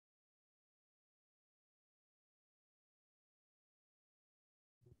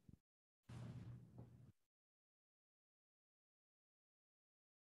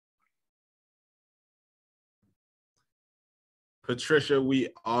Patricia, we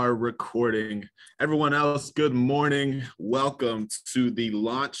are recording. Everyone else, good morning. Welcome to the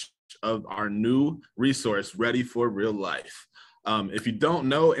launch of our new resource, Ready for Real Life. If you don't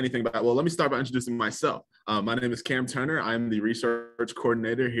know anything about, well, let me start by introducing myself. My name is Cam Turner. I'm the research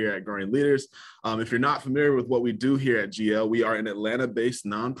coordinator here at Growing Leaders. If you're not familiar with what we do here at GL, we are an Atlanta-based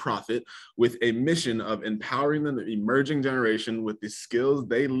nonprofit with a mission of empowering the emerging generation with the skills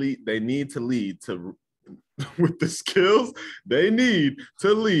they need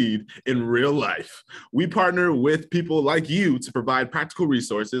to lead in real life. We partner with people like you to provide practical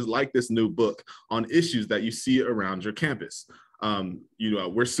resources like this new book on issues that you see around your campus.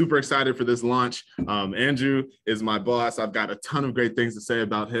 We're super excited for this launch. Andrew is my boss. I've got a ton of great things to say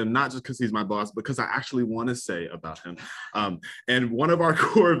about him, not just because he's my boss, because I actually want to say about him. And one of our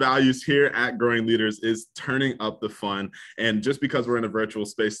core values here at Growing Leaders is turning up the fun. And just because we're in a virtual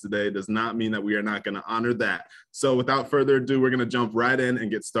space today does not mean that we are not going to honor that. So without further ado, we're going to jump right in and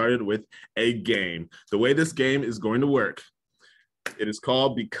get started with a game. The way this game is going to work, it is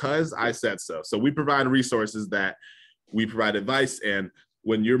called Because I Said So. So we provide resources that we provide advice, and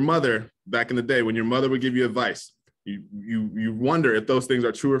when your mother, back in the day, when your mother would give you advice, you wonder if those things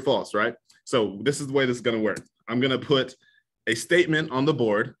are true or false, right? So this is the way this is going to work. I'm going to put a statement on the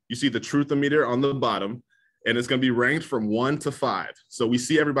board. You see the truth-o-meter on the bottom, and it's going to be ranked from 1 to 5. So we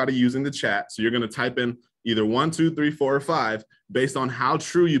see everybody using the chat. So you're going to type in either 1, 2, 3, 4, or 5 based on how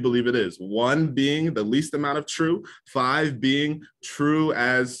true you believe it is. 1 being the least amount of true, 5 being true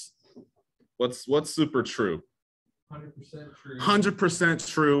as what's super true. 100% true. 100%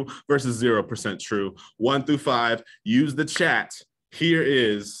 true versus 0% true. 1 through 5. Use the chat. Here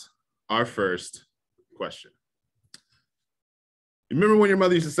is our first question. Remember when your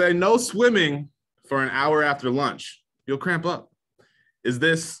mother used to say, no swimming for an hour after lunch? You'll cramp up. Is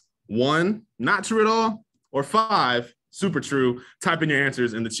this 1, not true at all, or 5, super true? Type in your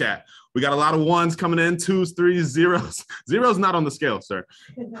answers in the chat. We got a lot of 1s coming in, 2s, 3s, 0s. 0's not on the scale, sir.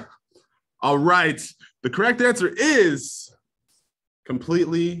 All right, the correct answer is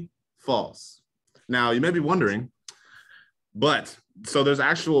completely false. Now, you may be wondering, but so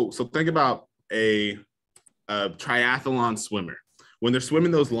think about a triathlon swimmer. When they're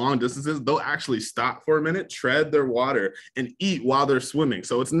swimming those long distances, they'll actually stop for a minute, tread their water, and eat while they're swimming.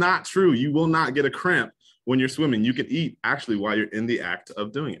 So it's not true. You will not get a cramp when you're swimming. You can eat actually while you're in the act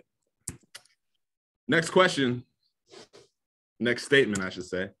of doing it. Next question, next statement, I should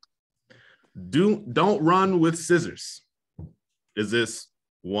say. Don't run with scissors. Is this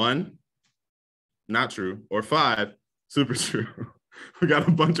 1, not true, or 5, super true? We got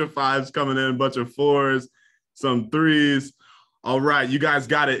a bunch of 5s coming in, a bunch of 4s, some 3s. All right, you guys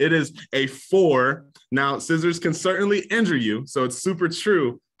got it. It is a 4. Now, scissors can certainly injure you, so it's super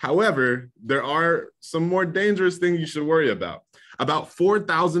true. However, there are some more dangerous things you should worry about. About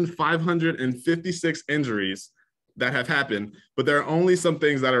 4,556 injuries that have happened, but there are only some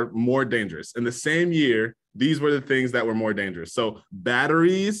things that are more dangerous. In the same year, these were the things that were more dangerous. So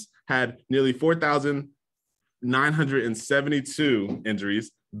batteries had nearly 4,972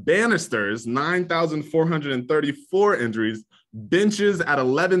 injuries, banisters, 9,434 injuries, benches at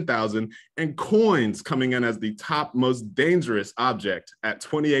 11,000, and coins coming in as the top most dangerous object at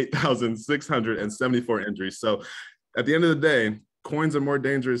 28,674 injuries. So at the end of the day, coins are more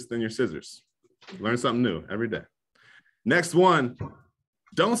dangerous than your scissors. Learn something new every day. Next one,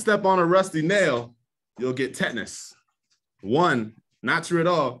 don't step on a rusty nail, you'll get tetanus. 1, not true at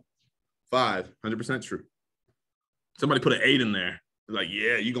all. 5, 100% true. Somebody put an 8 in there. They're like,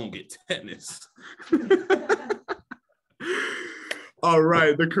 yeah, you're going to get tetanus. All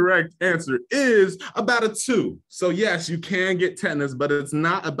right, the correct answer is about a 2. So yes, you can get tetanus, but it's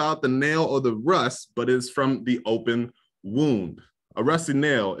not about the nail or the rust, but it's from the open wound. A rusty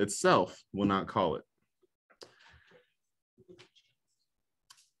nail itself will not call it.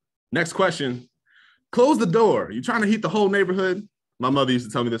 Next question, close the door. You trying to heat the whole neighborhood? My mother used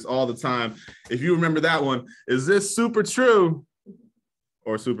to tell me this all the time. If you remember that one, is this super true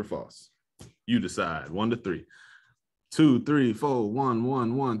or super false? You decide. 1 to 3. 2, 3, 4, 1,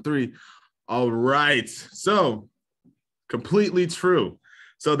 1, 1, 3. All right. So completely true.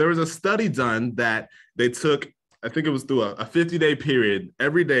 So there was a study done that they took, I think it was through a 50-day period.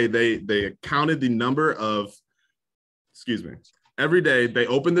 Every day they counted the number of, every day they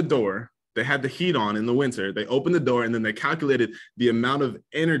opened the door, they had the heat on in the winter, they opened the door, and then they calculated the amount of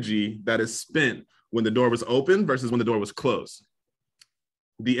energy that is spent when the door was open versus when the door was closed.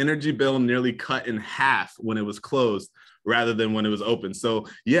 The energy bill nearly cut in half when it was closed rather than when it was open. So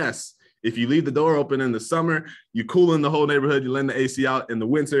yes, if you leave the door open in the summer, you cool in the whole neighborhood, you lend the AC out. In the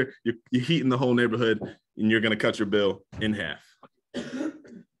winter, you're heating the whole neighborhood, and you're going to cut your bill in half.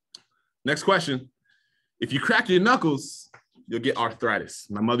 Next question. If you crack your knuckles, you'll get arthritis.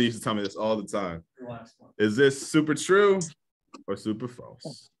 My mother used to tell me this all the time. The last one. Is this super true or super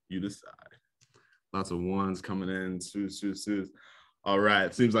false? You decide. Lots of ones coming in. All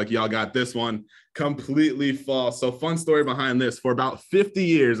right. Seems like y'all got this one completely false. So fun story behind this. For about 50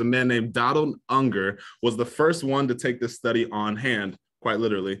 years, a man named Donald Unger was the first one to take this study on hand, quite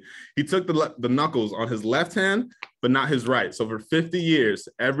literally. He took the knuckles on his left hand, but not his right. So for 50 years,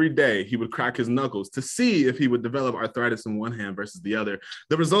 every day, he would crack his knuckles to see if he would develop arthritis in one hand versus the other.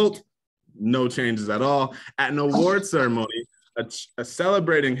 The result, no changes at all. At an award ceremony,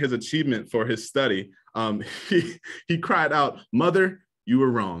 celebrating his achievement for his study, he cried out, "Mother, you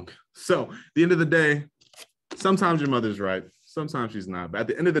were wrong." So at the end of the day, sometimes your mother's right, sometimes she's not. But at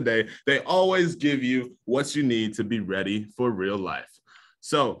the end of the day, they always give you what you need to be ready for real life.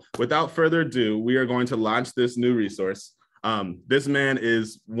 So without further ado, we are going to launch this new resource. This man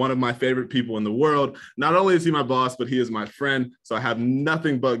is one of my favorite people in the world. Not only is he my boss, but he is my friend. So I have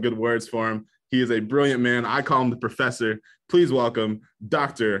nothing but good words for him. He is a brilliant man. I call him the professor. Please welcome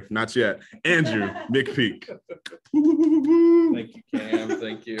Dr. Not yet, Andrew McPeak. Thank you, Cam.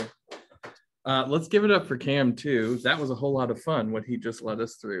 Thank you. Let's give it up for Cam too. That was a whole lot of fun what he just led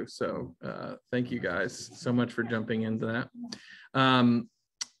us through. So thank you guys so much for jumping into that.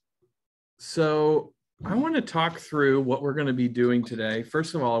 So I want to talk through what we're going to be doing today.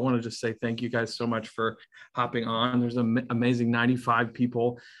 First of all, I want to just say thank you guys so much for hopping on. There's an amazing 95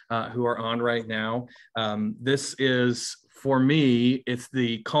 people who are on right now. This is, for me, it's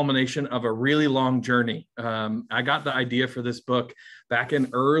the culmination of a really long journey. I got the idea for this book back in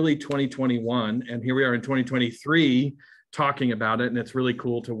early 2021, and here we are in 2023 talking about it, and it's really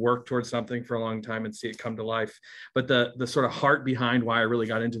cool to work towards something for a long time and see it come to life. But the sort of heart behind why I really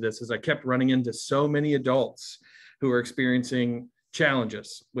got into this is I kept running into so many adults who are experiencing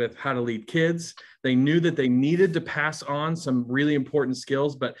challenges with how to lead kids. They knew that they needed to pass on some really important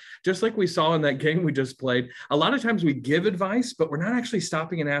skills, but just like we saw in that game we just played, a lot of times we give advice, but we're not actually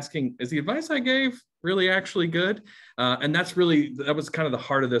stopping and asking, is the advice I gave really actually good? And that was kind of the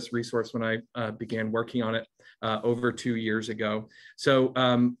heart of this resource when I began working on it over 2 years ago. So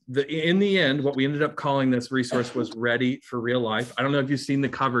in the end, what we ended up calling this resource was Ready for Real Life. I don't know if you've seen the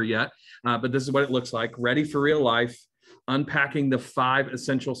cover yet, but this is what it looks like. Ready for Real Life, Unpacking the 5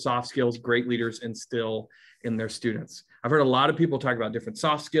 essential soft skills great leaders instill in their students. I've heard a lot of people talk about different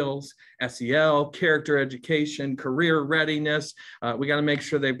soft skills, SEL, character education, career readiness. We got to make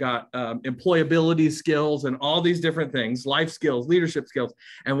sure they've got employability skills and all these different things, life skills, leadership skills.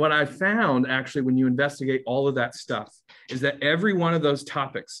 And what I found actually when you investigate all of that stuff is that every one of those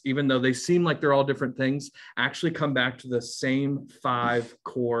topics, even though they seem like they're all different things, actually come back to the same 5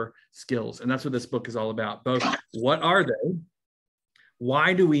 core skills. And that's what this book is all about. Both what are they?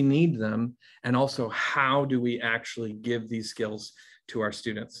 Why do we need them? And also, how do we actually give these skills to our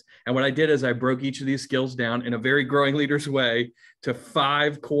students? And what I did is I broke each of these skills down in a very growing leaders way to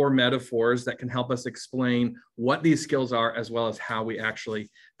 5 core metaphors that can help us explain what these skills are, as well as how we actually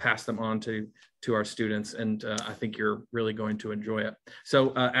pass them on to our students. And I think you're really going to enjoy it.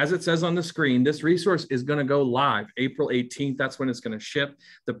 So as it says on the screen, this resource is going to go live April 18th. That's when it's going to ship.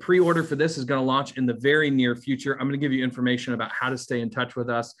 The pre-order for this is going to launch in the very near future. I'm going to give you information about how to stay in touch with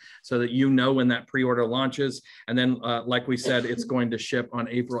us so that you know when that pre-order launches. And then, like we said, it's going to ship on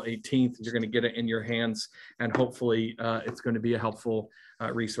April 18th. You're going to get it in your hands, and hopefully it's going to be a helpful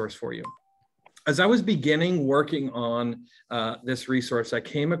resource for you. As I was beginning working on this resource, I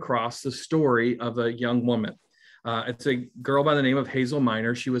came across the story of a young woman. It's a girl by the name of Hazel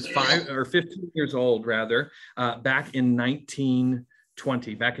Miner. She was 15 years old, rather, back in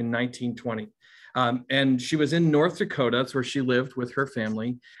 1920. And she was in North Dakota. That's where she lived with her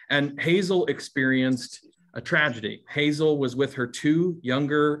family. And Hazel experienced a tragedy. Hazel was with her 2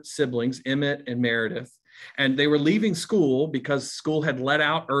 younger siblings, Emmett and Meredith. And they were leaving school because school had let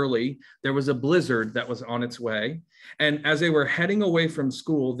out early. There was a blizzard that was on its way. And as they were heading away from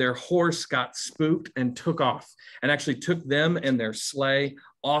school, their horse got spooked and took off, and actually took them and their sleigh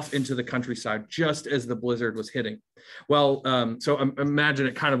off into the countryside just as the blizzard was hitting. Well, so imagine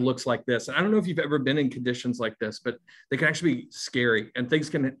it kind of looks like this. And I don't know if you've ever been in conditions like this, but they can actually be scary, and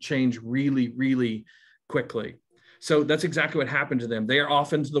things can change really, really quickly. So that's exactly what happened to them. They are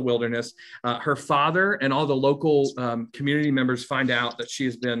off into the wilderness. Her father and all the local community members find out that she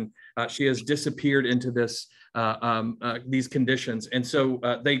has disappeared into these conditions. And so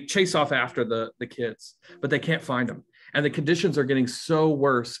they chase off after the kids, but they can't find them. And the conditions are getting so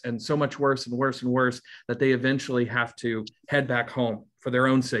worse and so much worse and worse and worse that they eventually have to head back home for their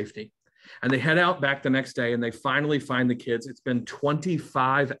own safety. And they head out back the next day and they finally find the kids. It's been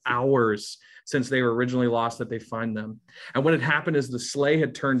 25 hours since they were originally lost that they find them. And what had happened is the sleigh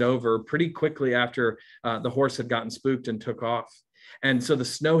had turned over pretty quickly after the horse had gotten spooked and took off. And so the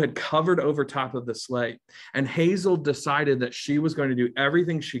snow had covered over top of the sleigh. And Hazel decided that she was going to do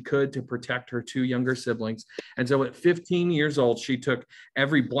everything she could to protect her two younger siblings. And so at 15 years old, she took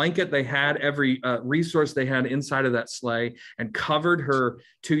every blanket they had, every resource they had inside of that sleigh, and covered her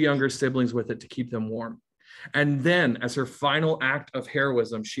two younger siblings with it to keep them warm. And then, as her final act of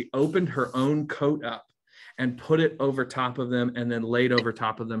heroism, she opened her own coat up and put it over top of them and then laid over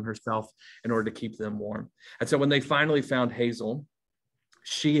top of them herself in order to keep them warm. And so when they finally found Hazel,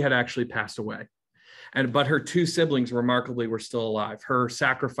 she had actually passed away. But her two siblings remarkably were still alive. Her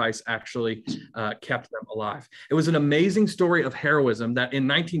sacrifice actually kept them alive. It was an amazing story of heroism that in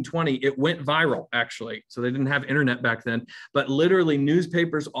 1920, it went viral, actually. So they didn't have internet back then, but literally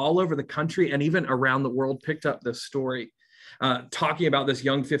newspapers all over the country and even around the world picked up this story, talking about this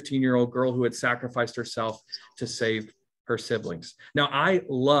young 15-year-old girl who had sacrificed herself to save her siblings. Now, I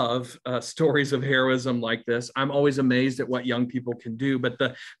love stories of heroism like this. I'm always amazed at what young people can do. But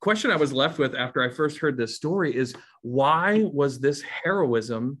the question I was left with after I first heard this story is, why was this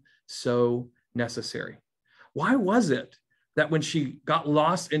heroism so necessary? Why was it that when she got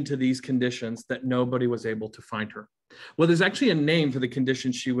lost into these conditions that nobody was able to find her? Well, there's actually a name for the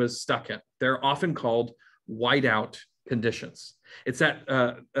condition she was stuck in. They're often called whiteout conditions. It's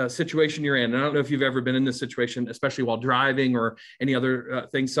that situation you're in. And I don't know if you've ever been in this situation, especially while driving or any other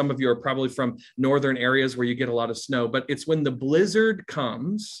things. Some of you are probably from northern areas where you get a lot of snow, but it's when the blizzard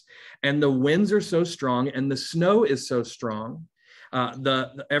comes and the winds are so strong and the snow is so strong,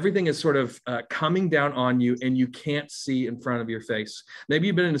 everything is sort of coming down on you and you can't see in front of your face. Maybe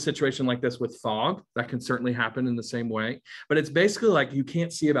you've been in a situation like this with fog. That can certainly happen in the same way, but it's basically like you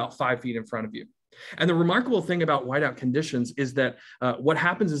can't see about 5 feet in front of you. And the remarkable thing about whiteout conditions is that what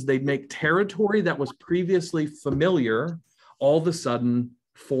happens is they make territory that was previously familiar all of a sudden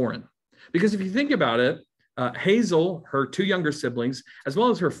foreign. Because if you think about it, Hazel, her two younger siblings, as well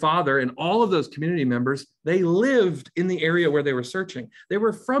as her father and all of those community members, they lived in the area where they were searching. They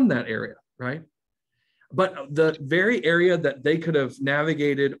were from that area, right? But the very area that they could have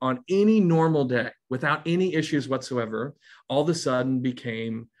navigated on any normal day without any issues whatsoever, all of a sudden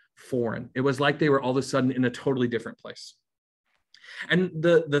became foreign. It was like they were all of a sudden in a totally different place. And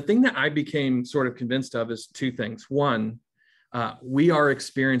the thing that I became sort of convinced of is two things. One, we are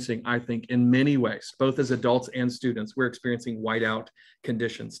experiencing, I think, in many ways, both as adults and students, we're experiencing whiteout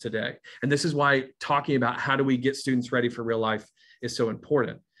conditions today. And this is why talking about how do we get students ready for real life is so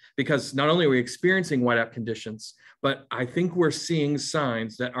important. Because not only are we experiencing whiteout conditions, but I think we're seeing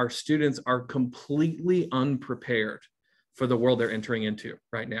signs that our students are completely unprepared for the world they're entering into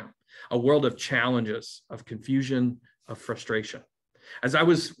right now, a world of challenges, of confusion, of frustration. As I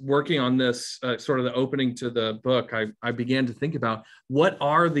was working on this, sort of the opening to the book, I began to think about what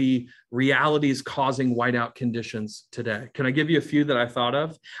are the realities causing whiteout conditions today. Can I give you a few that I thought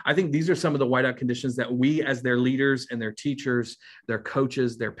of? I think these are some of the whiteout conditions that we as their leaders and their teachers, their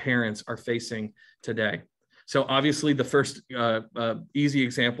coaches, their parents are facing today. So obviously the first easy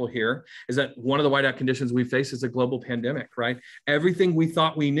example here is that one of the whiteout conditions we face is a global pandemic, right? Everything we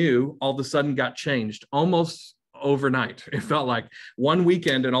thought we knew all of a sudden got changed almost overnight. It felt like one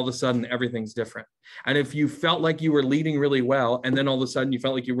weekend and all of a sudden everything's different. And if you felt like you were leading really well, and then all of a sudden you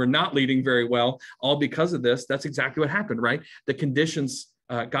felt like you were not leading very well, all because of this, that's exactly what happened, right? The conditions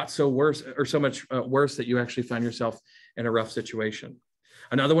got so worse or so much worse that you actually found yourself in a rough situation.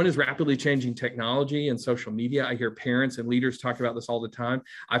 Another one is rapidly changing technology and social media. I hear parents and leaders talk about this all the time.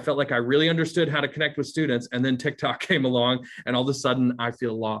 I felt like I really understood how to connect with students, and then TikTok came along, and all of a sudden I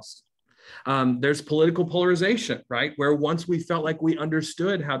feel lost. There's political polarization, right? Where once we felt like we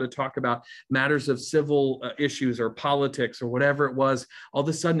understood how to talk about matters of civil issues or politics or whatever it was, all of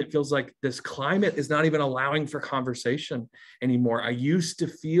a sudden it feels like this climate is not even allowing for conversation anymore. I used to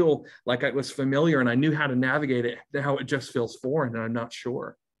feel like I was familiar and I knew how to navigate it. Now it just feels foreign and I'm not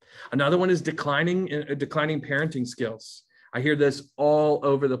sure. Another one is declining parenting skills. I hear this all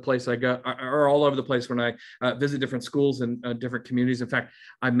over the place I go, or all over the place when I visit different schools and different communities. In fact,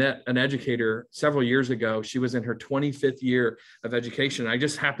 I met an educator several years ago. She was in her 25th year of education. I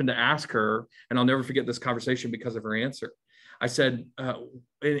just happened to ask her, and I'll never forget this conversation because of her answer. I said,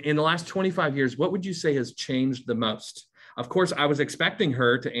 in the last 25 years, what would you say has changed the most? Of course, I was expecting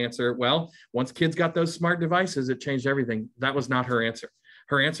her to answer, well, once kids got those smart devices, it changed everything. That was not her answer.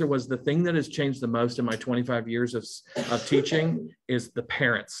 Her answer was, the thing that has changed the most in my 25 years of teaching is the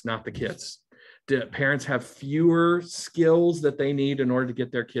parents, not the kids. Parents have fewer skills that they need in order to get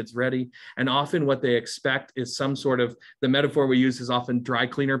their kids ready. And often what they expect is some sort of, the metaphor we use is often dry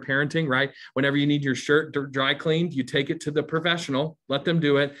cleaner parenting, right? Whenever you need your shirt dry cleaned, you take it to the professional, let them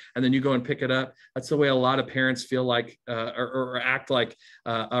do it, and then you go and pick it up. That's the way a lot of parents feel like or act like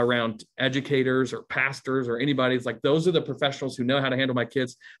around educators or pastors or anybody. It's like, those are the professionals who know how to handle my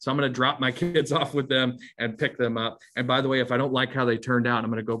kids. So I'm going to drop my kids off with them and pick them up. And by the way, if I don't like how they turned out, I'm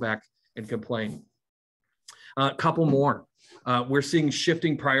going to go back and complain. A couple more. We're seeing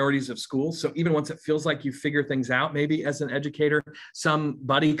shifting priorities of school. So even once it feels like you figure things out, maybe as an educator,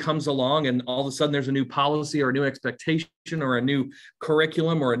 somebody comes along and all of a sudden there's a new policy or a new expectation or a new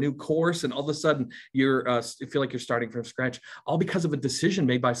curriculum or a new course. And all of a sudden you feel like you're starting from scratch, all because of a decision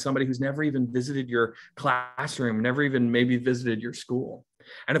made by somebody who's never even visited your classroom, never even maybe visited your school.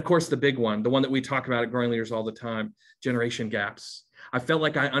 And of course, the big one, the one that we talk about at Growing Leaders all the time, generation gaps. I felt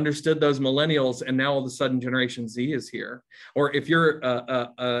like I understood those millennials, and now all of a sudden Generation Z is here. Or if you're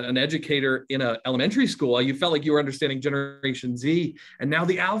an educator in an elementary school, you felt like you were understanding Generation Z, and now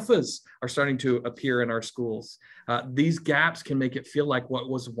the alphas are starting to appear in our schools. These gaps can make it feel like what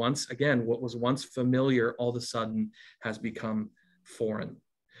was once familiar all of a sudden has become foreign.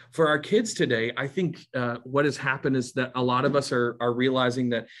 For our kids today, I think what has happened is that a lot of us are realizing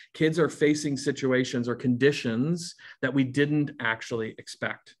that kids are facing situations or conditions that we didn't actually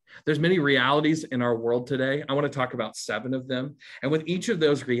expect. There's many realities in our world today. I want to talk about 7 of them. And with each of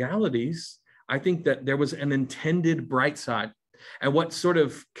those realities, I think that there was an intended bright side. And what sort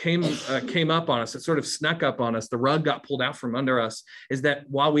of came up on us, it sort of snuck up on us, the rug got pulled out from under us, is that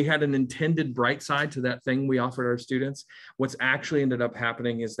while we had an intended bright side to that thing we offered our students, what's actually ended up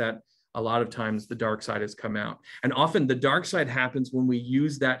happening is that a lot of times the dark side has come out. And often the dark side happens when we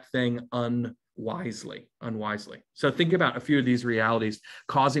use that thing unwisely. So think about a few of these realities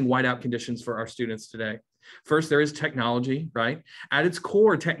causing whiteout conditions for our students today. First, there is technology, right? At its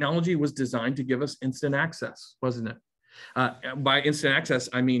core, technology was designed to give us instant access, wasn't it? By instant access,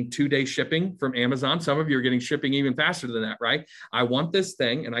 I mean 2-day shipping from Amazon. Some of you are getting shipping even faster than that, right? I want this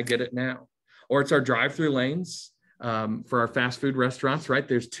thing and I get it now. Or it's our drive-through lanes for our fast food restaurants, right?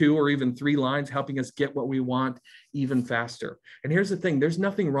 There's 2 or even 3 lines helping us get what we want even faster. And here's the thing, there's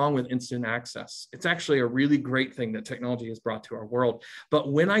nothing wrong with instant access. It's actually a really great thing that technology has brought to our world.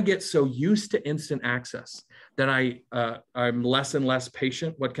 But when I get so used to instant access that I'm less and less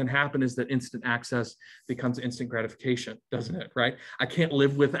patient, what can happen is that instant access becomes instant gratification, doesn't it, right? I can't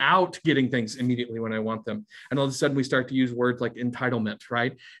live without getting things immediately when I want them. And all of a sudden we start to use words like entitlement,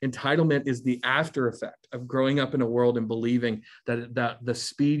 right? Entitlement is the after effect of growing up in a world and believing that the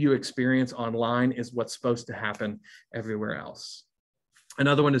speed you experience online is what's supposed to happen everywhere else.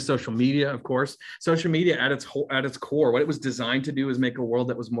 Another one is social media, of course. Social media at its core, what it was designed to do is make a world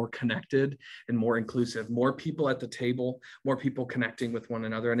that was more connected and more inclusive, more people at the table, more people connecting with one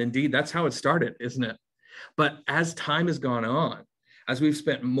another. And indeed, that's how it started, isn't it? But as time has gone on, as we've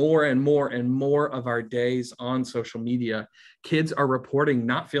spent more and more and more of our days on social media, kids are reporting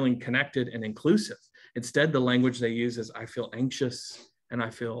not feeling connected and inclusive. Instead, the language they use is, I feel anxious and I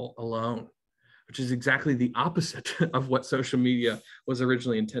feel alone, which is exactly the opposite of what social media was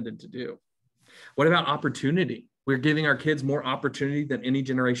originally intended to do. What about opportunity? We're giving our kids more opportunity than any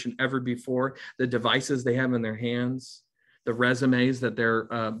generation ever before. The devices they have in their hands, the resumes that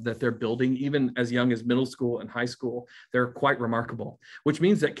they're building, even as young as middle school and high school, they're quite remarkable, which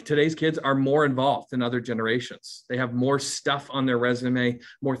means that today's kids are more involved than other generations. They have more stuff on their resume,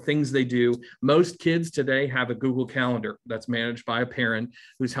 more things they do. Most kids today have a Google Calendar that's managed by a parent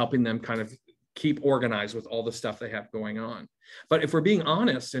who's helping them kind of keep organized with all the stuff they have going on. But if we're being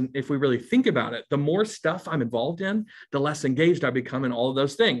honest, and if we really think about it, the more stuff I'm involved in, the less engaged I become in all of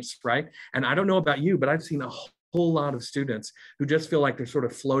those things, right? And I don't know about you, but I've seen a whole lot of students who just feel like they're sort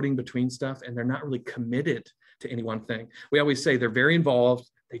of floating between stuff and they're not really committed to any one thing. We always say they're very involved.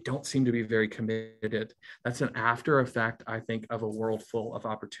 They don't seem to be very committed. That's an after effect, I think, of a world full of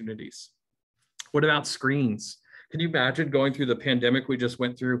opportunities. What about screens? Can you imagine going through the pandemic we just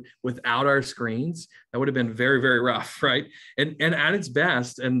went through without our screens? That would have been very, very rough, right? And at its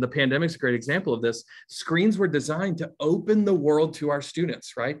best, and the pandemic's a great example of this, screens were designed to open the world to our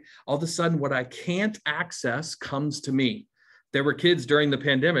students, right? All of a sudden, what I can't access comes to me. There were kids during the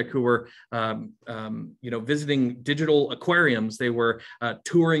pandemic who were, visiting digital aquariums. They were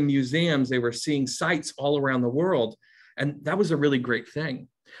touring museums. They were seeing sites all around the world. And that was a really great thing.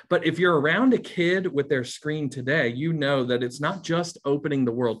 But if you're around a kid with their screen today, you know that it's not just opening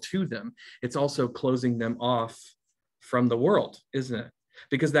the world to them, it's also closing them off from the world, isn't it?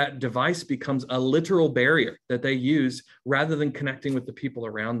 because that device becomes a literal barrier that they use rather than connecting with the people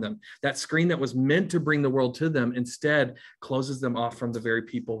around them. That screen that was meant to bring the world to them instead closes them off from the very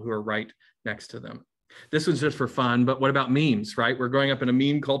people who are right next to them. This was just for fun, but what about memes, right? We're growing up in a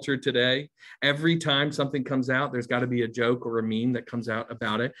meme culture today. Every time something comes out, there's got to be a joke or a meme that comes out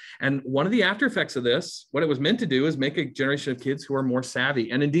about it. And one of the after effects of this, what it was meant to do is make a generation of kids who are more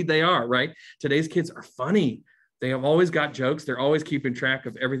savvy. And indeed they are, right? Today's kids are funny. They have always got jokes. They're always keeping track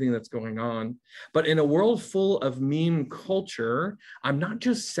of everything that's going on. But in a world full of meme culture, I'm not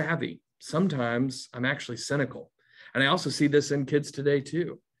just savvy. Sometimes I'm actually cynical. And I also see this in kids today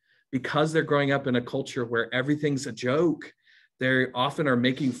too. Because they're growing up in a culture where everything's a joke, they often are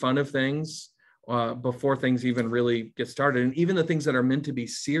making fun of things before things even really get started. And even the things that are meant to be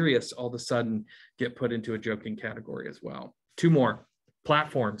serious all of a sudden get put into a joking category as well. Two more.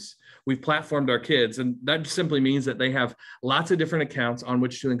 Platforms. We've platformed our kids, and that simply means that they have lots of different accounts on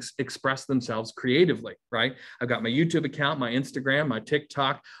which to express themselves creatively, right? I've got my YouTube account, my Instagram, my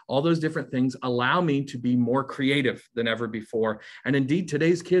TikTok, all those different things allow me to be more creative than ever before. And indeed,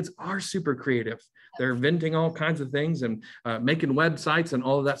 today's kids are super creative. They're inventing all kinds of things and making websites and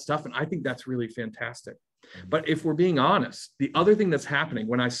all of that stuff. And I think that's really fantastic. But if we're being honest, the other thing that's happening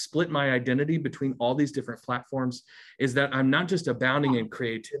when I split my identity between all these different platforms is that I'm not just abounding in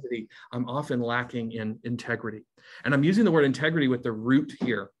creativity, I'm often lacking in integrity. And I'm using the word integrity with the root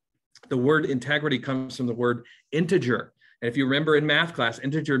here. The word integrity comes from the word integer. And if you remember in math class,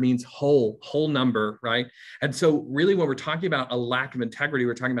 integer means whole number, right? And so really when we're talking about a lack of integrity,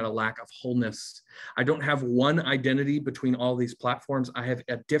 we're talking about a lack of wholeness. I don't have one identity between all these platforms. I have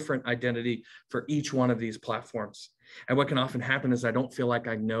a different identity for each one of these platforms. And what can often happen is I don't feel like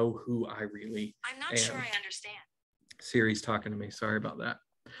I know who I really am. I'm not sure I understand. Siri's talking to me. Sorry about that.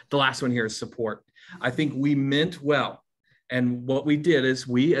 The last one here is support. I think we meant well. And what we did is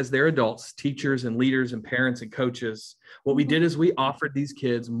we, as their adults, teachers and leaders and parents and coaches, what we did is we offered these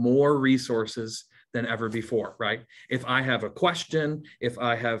kids more resources than ever before, right? If I have a question, if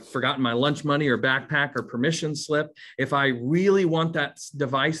I have forgotten my lunch money or backpack or permission slip, if I really want that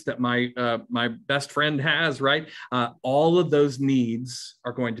device that my best friend has, right? All of those needs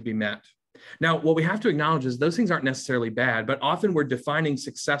are going to be met. Now, what we have to acknowledge is those things aren't necessarily bad, but often we're defining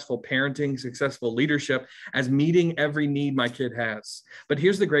successful parenting, successful leadership as meeting every need my kid has. But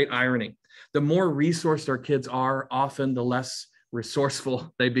here's the great irony. The more resourced our kids are, often the less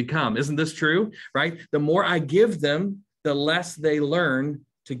resourceful they become. Isn't this true, right? The more I give them, the less they learn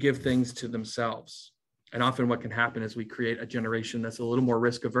to give things to themselves. And often what can happen is we create a generation that's a little more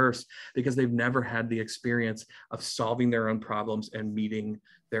risk averse because they've never had the experience of solving their own problems and meeting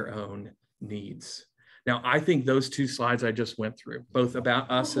their own needs. Now, I think those two slides I just went through, both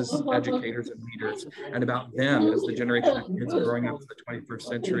about us as educators and leaders and about them as the generation of kids growing up in the 21st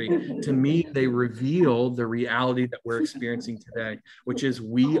century, to me, they reveal the reality that we're experiencing today, which is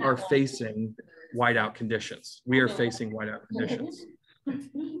we are facing whiteout conditions. We are facing whiteout conditions.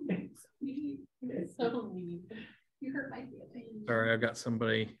 Sorry, I've got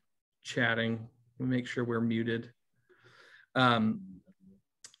somebody chatting. Let me make sure we're muted.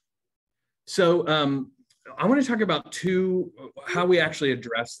 So I want to talk about how we actually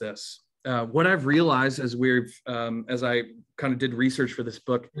address this. What I've realized as I kind of did research for this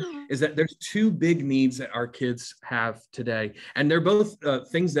book is that there's two big needs that our kids have today. And they're both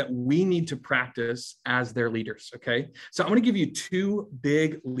things that we need to practice as their leaders, okay? So I'm going to give you two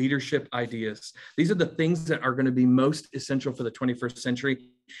big leadership ideas. These are the things that are going to be most essential for the 21st century.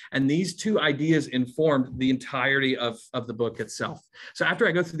 And these two ideas informed the entirety of the book itself. So after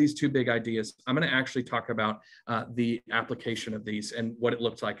I go through these two big ideas, I'm going to actually talk about the application of these and what it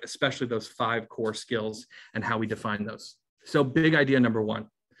looks like, especially those 5 core skills and how we define those. So big idea number one,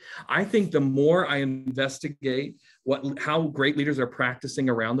 I think the more I investigate how great leaders are practicing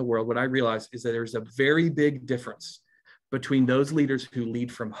around the world, what I realize is that there's a very big difference between those leaders who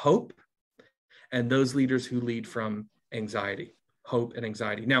lead from hope and those leaders who lead from anxiety. Hope and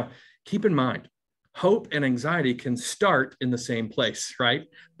anxiety. Now, keep in mind, hope and anxiety can start in the same place, right?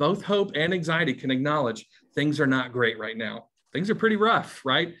 Both hope and anxiety can acknowledge things are not great right now. Things are pretty rough,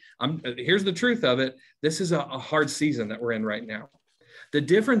 right? Here's the truth of it. This is a hard season that we're in right now. The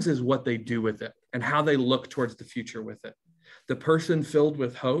difference is what they do with it and how they look towards the future with it. The person filled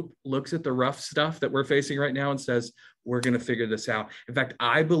with hope looks at the rough stuff that we're facing right now and says, we're going to figure this out. In fact,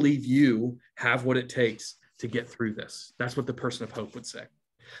 I believe you have what it takes to get through this. That's what the person of hope would say.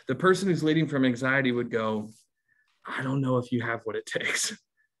 The person who's leading from anxiety would go, I don't know if you have what it takes.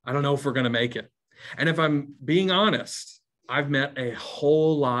 I don't know if we're going to make it. And if I'm being honest, I've met a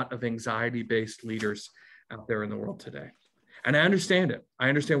whole lot of anxiety-based leaders out there in the world today. And I understand it. I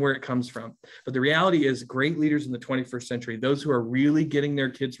understand where it comes from. But the reality is great leaders in the 21st century, those who are really getting their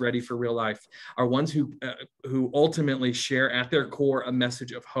kids ready for real life, are ones who ultimately share at their core a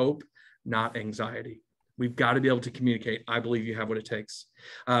message of hope, not anxiety. We've got to be able to communicate. I believe you have what it takes.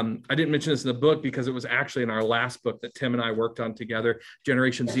 I didn't mention this in the book because it was actually in our last book that Tim and I worked on together,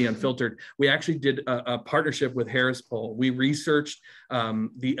 Generation Z Unfiltered. We actually did a partnership with Harris Poll. We researched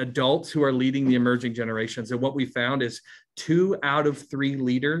the adults who are leading the emerging generations. And what we found is 2 out of 3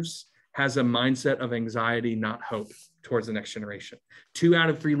 leaders has a mindset of anxiety, not hope, towards the next generation. 2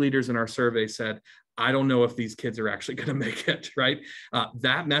 out of 3 leaders in our survey said, I don't know if these kids are actually going to make it, right?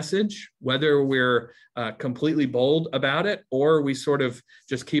 That message, whether we're completely bold about it or we sort of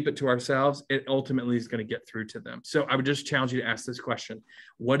just keep it to ourselves, it ultimately is going to get through to them. So I would just challenge you to ask this question.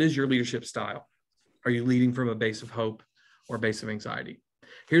 What is your leadership style? Are you leading from a base of hope or a base of anxiety?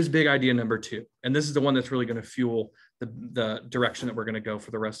 Here's big idea number 2. And this is the one that's really going to fuel the direction that we're going to go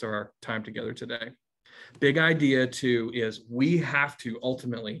for the rest of our time together today. Big idea 2 is we have to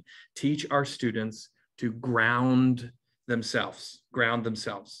ultimately teach our students to ground themselves.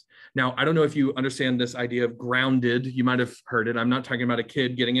 Now, I don't know if you understand this idea of grounded. You might have heard it. I'm not talking about a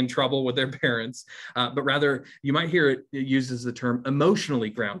kid getting in trouble with their parents, but rather you might hear it uses the term emotionally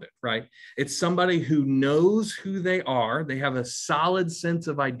grounded, right? It's somebody who knows who they are. They have a solid sense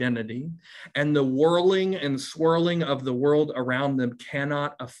of identity, and the whirling and swirling of the world around them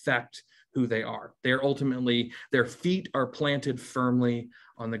cannot affect who they are. They're ultimately, their feet are planted firmly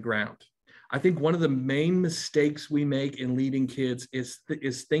on the ground. I think one of the main mistakes we make in leading kids is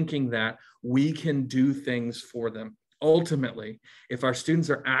thinking that we can do things for them. Ultimately, if our students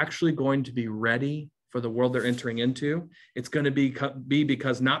are actually going to be ready for the world they're entering into, it's going to be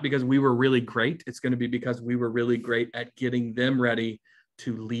because not because we were really great, it's going to be because we were really great at getting them ready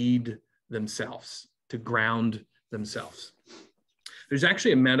to lead themselves, to ground themselves. There's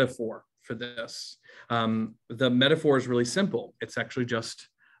actually a metaphor for this. The metaphor is really simple. It's actually just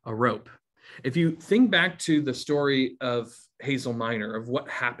a rope. If you think back to the story of Hazel Minor, of what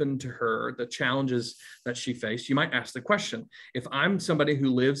happened to her, the challenges that she faced, you might ask the question, if I'm somebody who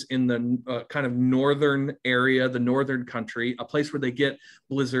lives in the kind of northern area, the northern country, a place where they get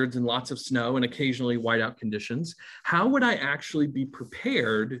blizzards and lots of snow and occasionally whiteout conditions, how would I actually be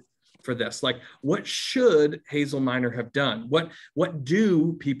prepared for this? Like, what should Hazel Minor have done? What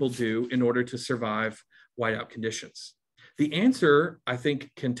do people do in order to survive whiteout conditions? The answer, I think,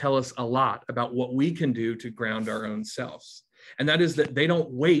 can tell us a lot about what we can do to ground our own selves. And that is that they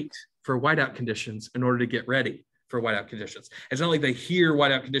don't wait for whiteout conditions in order to get ready for whiteout conditions. It's not like they hear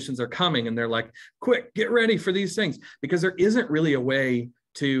whiteout conditions are coming and they're like, quick, get ready for these things, because there isn't really a way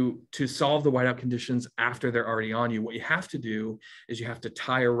to solve the whiteout conditions after they're already on you. What you have to do is you have to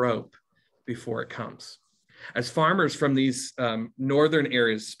tie a rope before it comes. As farmers from these northern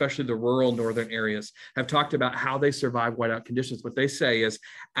areas, especially the rural northern areas, have talked about how they survive whiteout conditions, what they say is,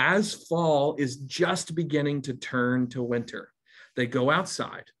 as fall is just beginning to turn to winter, they go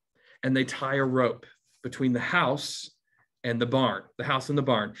outside and they tie a rope between the house and the barn,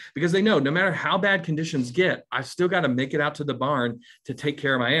 because they know no matter how bad conditions get, I've still got to make it out to the barn to take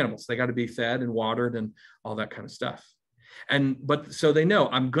care of my animals. They got to be fed and watered and all that kind of stuff. But so they know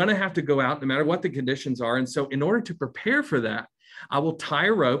I'm going to have to go out no matter what the conditions are. And so in order to prepare for that, I will tie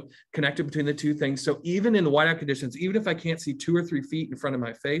a rope connected between the two things. So even in the whiteout conditions, even if I can't see 2 or 3 feet in front of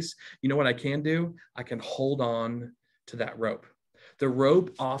my face, you know what I can do? I can hold on to that rope. The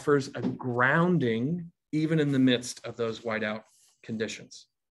rope offers a grounding even in the midst of those whiteout conditions.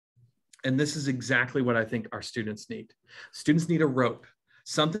 And this is exactly what I think our students need. Students need a rope,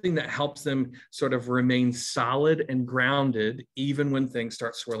 something that helps them sort of remain solid and grounded, even when things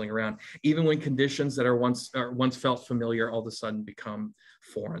start swirling around, even when conditions that are once felt familiar all of a sudden become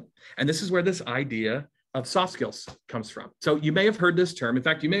foreign. And this is where this idea of soft skills comes from. So you may have heard this term. In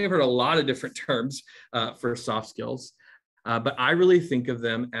fact, you may have heard a lot of different terms for soft skills, but I really think of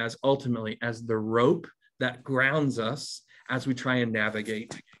them as ultimately as the rope that grounds us as we try and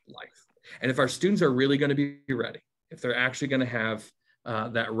navigate life. And if our students are really going to be ready, if they're actually going to have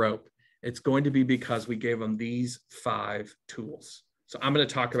that rope, it's going to be because we gave them these 5 tools. So I'm going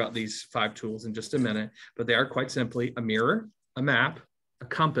to talk about these 5 tools in just a minute, but they are quite simply a mirror, a map, a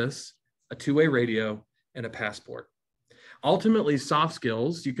compass, a 2-way radio, and a passport. Ultimately, soft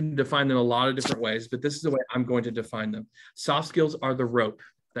skills, you can define them a lot of different ways, but this is the way I'm going to define them. Soft skills are the rope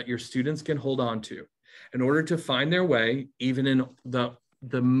that your students can hold on to in order to find their way, even in the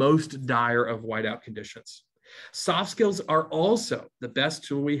most dire of whiteout conditions. Soft skills are also the best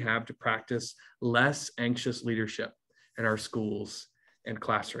tool we have to practice less anxious leadership in our schools and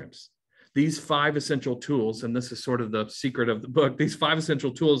classrooms. These 5 essential tools, and this is sort of the secret of the book, these 5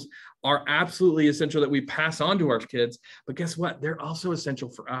 essential tools are absolutely essential that we pass on to our kids. But guess what? They're also essential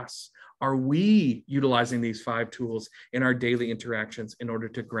for us. Are we utilizing these 5 tools in our daily interactions in order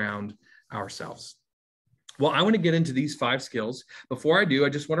to ground ourselves? Well, I want to get into these 5 skills. Before I do, I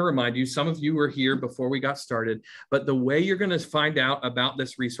just want to remind you, some of you were here before we got started, but the way you're going to find out about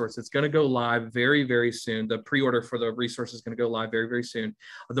this resource, it's going to go live very, very soon. The pre-order for the resource is going to go live very, very soon.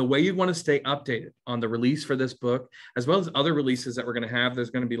 The way you want to stay updated on the release for this book, as well as other releases that we're going to have,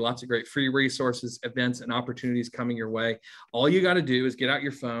 there's going to be lots of great free resources, events, and opportunities coming your way. All you got to do is get out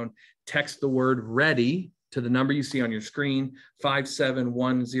your phone, text the word READY to the number you see on your screen,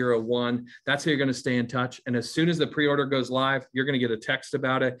 57101. That's how you're going to stay in touch. And as soon as the pre-order goes live, you're going to get a text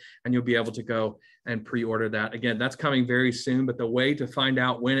about it and you'll be able to go and pre-order that. Again, that's coming very soon, but the way to find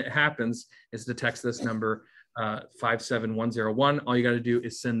out when it happens is to text this number, 57101. All you got to do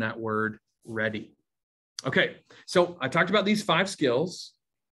is send that word READY. Okay, so I talked about these 5 skills.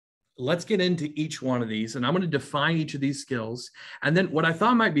 Let's get into each one of these, and I'm going to define each of these skills. And then what I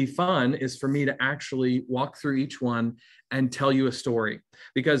thought might be fun is for me to actually walk through each one and tell you a story.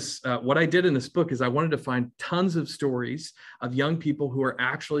 Because what I did in this book is I wanted to find tons of stories of young people who are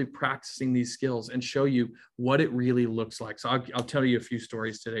actually practicing these skills and show you what it really looks like. So I'll tell you a few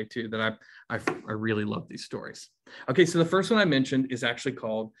stories today too that I really love these stories. Okay, so the first one I mentioned is actually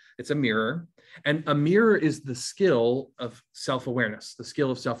called, it's a mirror. And a mirror is the skill of self-awareness, the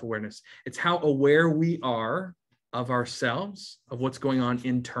skill of self-awareness. It's how aware we are of ourselves, of what's going on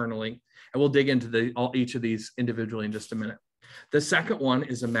internally. And we'll dig into each of these individually in just a minute. The second one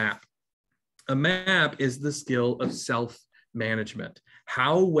is a map. A map is the skill of self-management.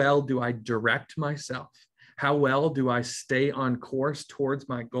 How well do I direct myself? How well do I stay on course towards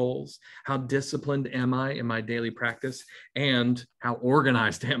my goals? How disciplined am I in my daily practice? And how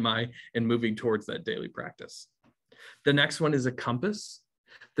organized am I in moving towards that daily practice? The next one is a compass.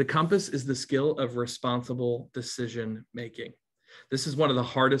 The compass is the skill of responsible decision making. This is one of the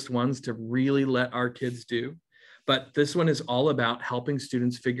hardest ones to really let our kids do. But this one is all about helping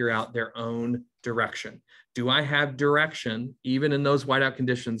students figure out their own direction. Do I have direction even in those whiteout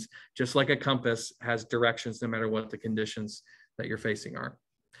conditions, just like a compass has directions no matter what the conditions that you're facing are?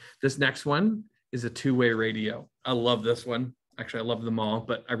 This next one is a two-way radio. I love this one. Actually, I love them all,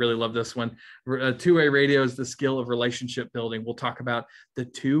 but I really love this one. A two-way radio is the skill of relationship building. We'll talk about the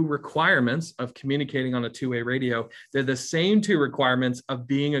 2 requirements of communicating on a two-way radio. They're the same 2 requirements of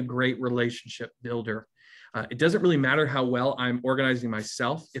being a great relationship builder. It doesn't really matter how well I'm organizing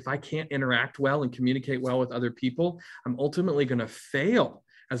myself. If I can't interact well and communicate well with other people, I'm ultimately going to fail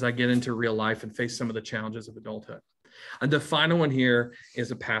as I get into real life and face some of the challenges of adulthood. And the final one here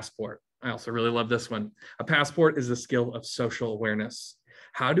is a passport. I also really love this one. A passport is the skill of social awareness.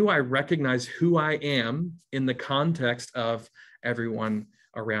 How do I recognize who I am in the context of everyone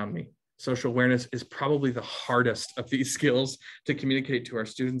around me? Social awareness is probably the hardest of these skills to communicate to our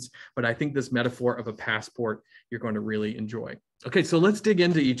students, but I think this metaphor of a passport you're going to really enjoy. Okay, so let's dig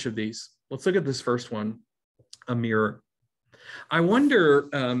into each of these. Let's look at this first one, a mirror. I wonder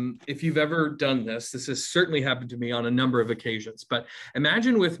if you've ever done this. This has certainly happened to me on a number of occasions, but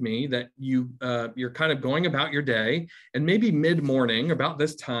imagine with me that you're kind of going about your day, and maybe mid-morning, about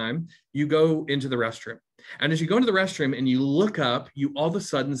this time, you go into the restroom. And as you go into the restroom and you look up, you all of a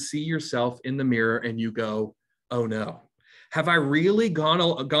sudden see yourself in the mirror and you go, oh no, have I really gone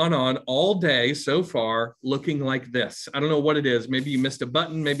on all day so far looking like this? I don't know what it is. Maybe you missed a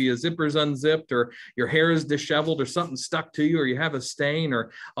button, maybe a zipper's unzipped, or your hair is disheveled, or something stuck to you, or you have a stain,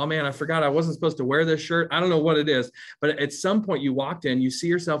 or, oh man, I forgot I wasn't supposed to wear this shirt. I don't know what it is. But at some point you walked in, you see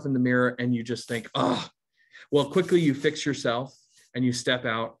yourself in the mirror and you just think, oh, well, quickly you fix yourself and you step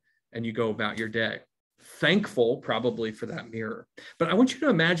out and you go about your day. Thankful probably for that mirror. But I want you to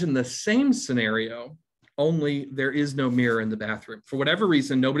imagine the same scenario, only there is no mirror in the bathroom. For whatever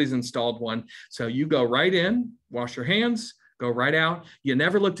reason, nobody's installed one. So you go right in, wash your hands, go right out. You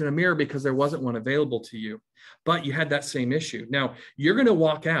never looked in a mirror because there wasn't one available to you, but you had that same issue. Now you're going to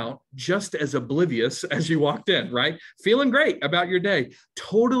walk out just as oblivious as you walked in, right? Feeling great about your day,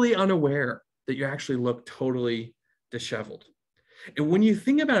 totally unaware that you actually look totally disheveled. And when you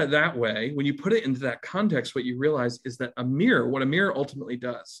think about it that way, when you put it into that context, what you realize is that what a mirror ultimately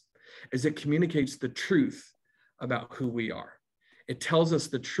does is it communicates the truth about who we are. It tells us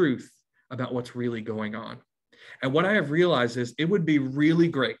the truth about what's really going on. And what I have realized is it would be really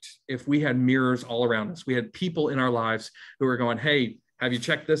great if we had mirrors all around us. We had people in our lives who are going, hey, have you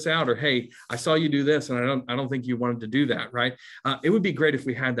checked this out? Or, hey, I saw you do this and I don't think you wanted to do that, right? It would be great if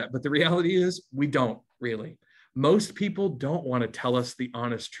we had that. But the reality is we don't really. Most people don't want to tell us the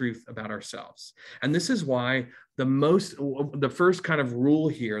honest truth about ourselves. And this is why the first kind of rule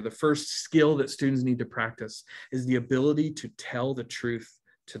here, the first skill that students need to practice is the ability to tell the truth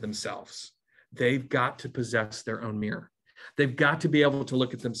to themselves. They've got to possess their own mirror. They've got to be able to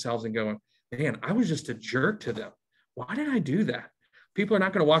look at themselves and go, man, I was just a jerk to them. Why did I do that? People are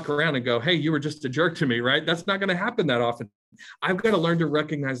not going to walk around and go, hey, you were just a jerk to me, right? That's not going to happen that often. I've got to learn to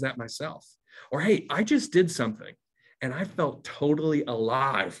recognize that myself. Or, hey, I just did something and I felt totally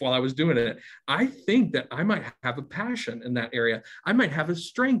alive while I was doing it. I think that I might have a passion in that area. I might have a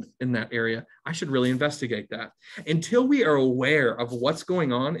strength in that area. I should really investigate that. Until we are aware of what's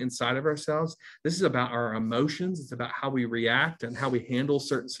going on inside of ourselves, this is about our emotions. It's about how we react and how we handle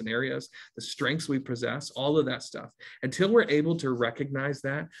certain scenarios, the strengths we possess, all of that stuff. Until we're able to recognize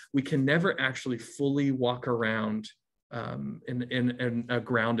that, we can never actually fully walk around in a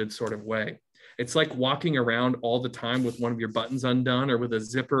grounded sort of way. It's like walking around all the time with one of your buttons undone or with a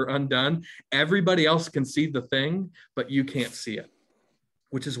zipper undone. Everybody else can see the thing, but you can't see it,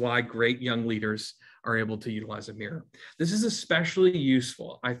 which is why great young leaders are able to utilize a mirror. This is especially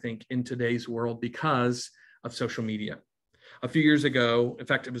useful, I think, in today's world because of social media. A few years ago, in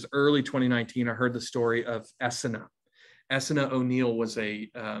fact, it was early 2019, I heard the story of Essena. Essena O'Neill was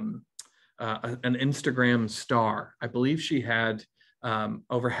an Instagram star. I believe she had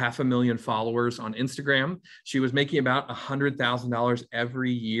over 500,000 followers on Instagram. She was making about $100,000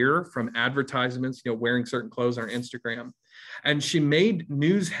 every year from advertisements, wearing certain clothes on Instagram. And she made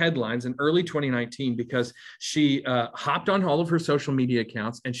news headlines in early 2019 because she hopped on all of her social media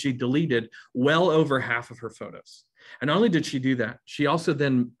accounts and she deleted well over half of her photos. And not only did she do that, she also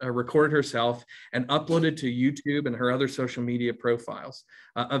then recorded herself and uploaded to YouTube and her other social media profiles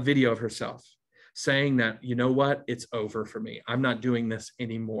a video of herself, saying that, you know what, it's over for me. I'm not doing this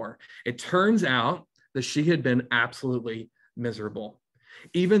anymore. It turns out that she had been absolutely miserable.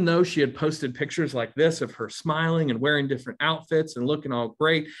 Even though she had posted pictures like this of her smiling and wearing different outfits and looking all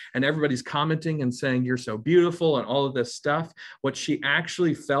great, and everybody's commenting and saying, you're so beautiful and all of this stuff, what she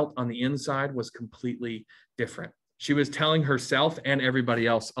actually felt on the inside was completely different. She was telling herself and everybody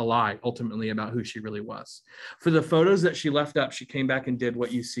else a lie, ultimately, about who she really was. For the photos that she left up, she came back and did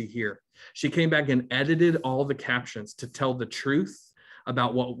what you see here. She came back and edited all the captions to tell the truth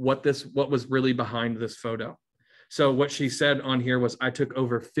about what was really behind this photo. So what she said on here was, I took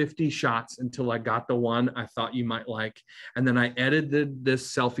over 50 shots until I got the one I thought you might like. And then I edited this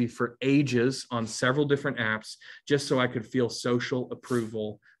selfie for ages on several different apps just so I could feel social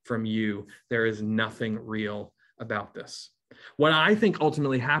approval from you. There is nothing real about this. What I think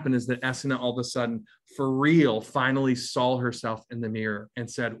ultimately happened is that Essena all of a sudden, for real, finally saw herself in the mirror and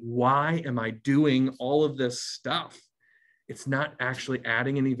said, why am I doing all of this stuff? It's not actually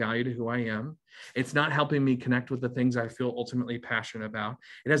adding any value to who I am. It's not helping me connect with the things I feel ultimately passionate about.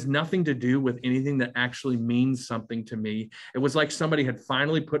 It has nothing to do with anything that actually means something to me. It was like somebody had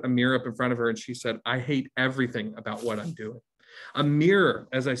finally put a mirror up in front of her and she said, I hate everything about what I'm doing. A mirror,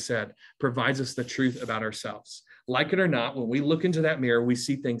 as I said, provides us the truth about ourselves. Like it or not, when we look into that mirror, we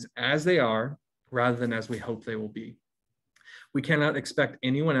see things as they are rather than as we hope they will be. We cannot expect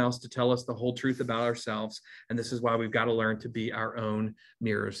anyone else to tell us the whole truth about ourselves. And this is why we've got to learn to be our own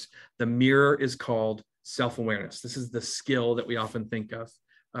mirrors. The mirror is called self-awareness. This is the skill that we often think of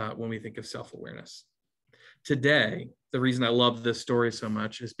when we think of self-awareness. Today, the reason I love this story so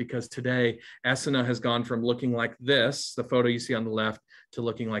much is because today, Essena has gone from looking like this, the photo you see on the left, to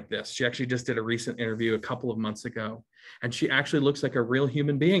looking like this. She actually just did a recent interview a couple of months ago, and she actually looks like a real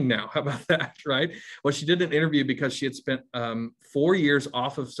human being now. How about that, right? Well, she did an interview because she had spent 4 years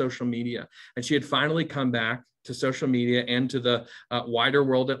off of social media, and she had finally come back to social media and to the wider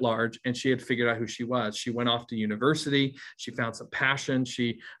world at large, and she had figured out who she was. She went off to university, she found some passion,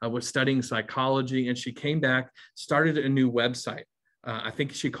 she was studying psychology, and she came back, started a new website. I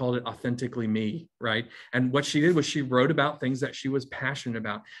think she called it Authentically Me, right? And what she did was she wrote about things that she was passionate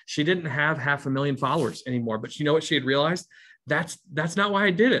about. She didn't have 500,000 followers anymore, but you know what she had realized? That's not why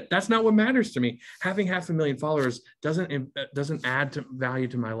I did it. That's not what matters to me. Having 500,000 followers doesn't add to value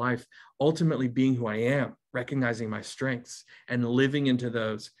to my life. Ultimately, being who I am, recognizing my strengths and living into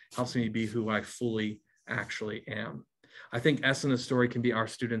those helps me be who I fully actually am. I think Essena's story can be our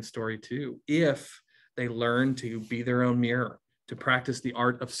students' story too, if they learn to be their own mirror, to practice the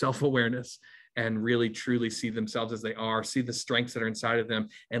art of self-awareness and really truly see themselves as they are, see the strengths that are inside of them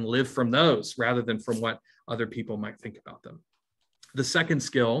and live from those rather than from what other people might think about them. The second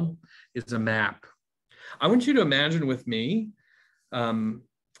skill is a map. I want you to imagine with me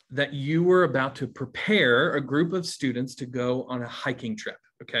that you were about to prepare a group of students to go on a hiking trip.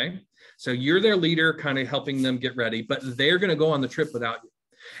 Okay. So you're their leader, kind of helping them get ready, but they're going to go on the trip without you.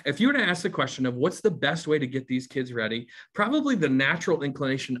 If you were to ask the question of what's the best way to get these kids ready, probably the natural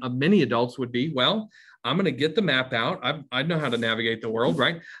inclination of many adults would be, well, I'm going to get the map out. I know how to navigate the world,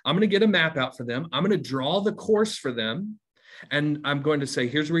 right? I'm going to get a map out for them. I'm going to draw the course for them. And I'm going to say,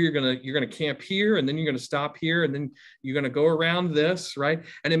 here's where you're going to camp here, and then you're going to stop here, and then you're going to go around this, right?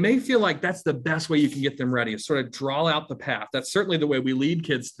 And it may feel like that's the best way you can get them ready, is sort of draw out the path. That's certainly the way we lead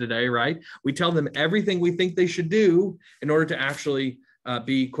kids today, right? We tell them everything we think they should do in order to actually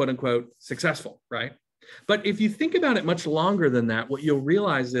be quote unquote successful, right? But if you think about it much longer than that, what you'll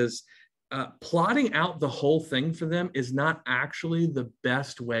realize is plotting out the whole thing for them is not actually the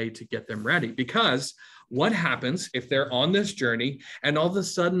best way to get them ready. Because what happens if they're on this journey and all of a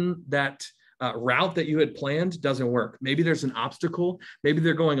sudden that route that you had planned doesn't work? Maybe there's an obstacle. Maybe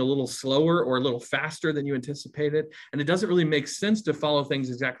they're going a little slower or a little faster than you anticipated. And it doesn't really make sense to follow things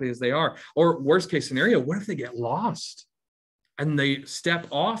exactly as they are. Or worst case scenario, what if they get lost and they step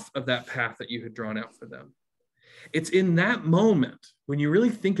off of that path that you had drawn out for them? It's in that moment, when you really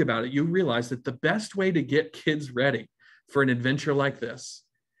think about it, you realize that the best way to get kids ready for an adventure like this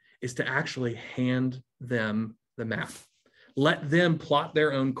is to actually hand them the map. Let them plot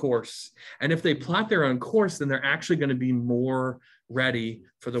their own course. And if they plot their own course, then they're actually going to be more ready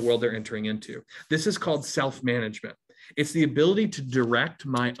for the world they're entering into. This is called self-management. It's the ability to direct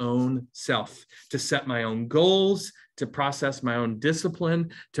my own self, to set my own goals, to process my own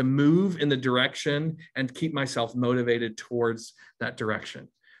discipline, to move in the direction and keep myself motivated towards that direction.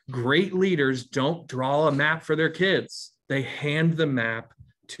 Great leaders don't draw a map for their kids. They hand the map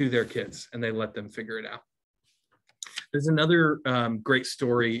to their kids and they let them figure it out. There's another great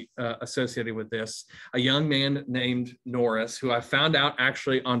story associated with this. A young man named Norris, who I found out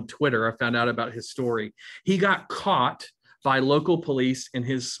actually on Twitter, I found out about his story. He got caught by local police in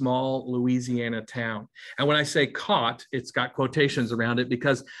his small Louisiana town. And when I say caught, it's got quotations around it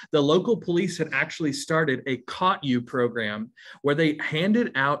because the local police had actually started a Caught You program where they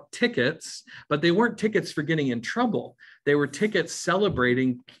handed out tickets, but they weren't tickets for getting in trouble. They were tickets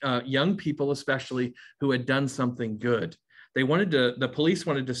celebrating young people, especially who had done something good. The police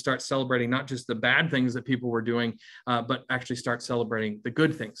wanted to start celebrating not just the bad things that people were doing, but actually start celebrating the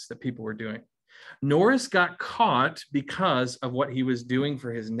good things that people were doing. Norris got caught because of what he was doing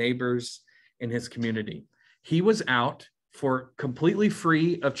for his neighbors in his community. He was out for completely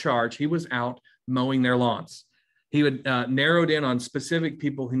free of charge. He was out mowing their lawns. He would narrowed in on specific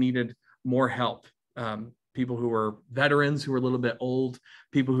people who needed more help. People who were veterans, who were a little bit old,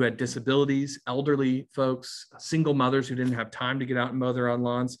 people who had disabilities, elderly folks, single mothers who didn't have time to get out and mow their own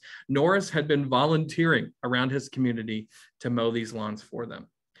lawns. Norris had been volunteering around his community to mow these lawns for them.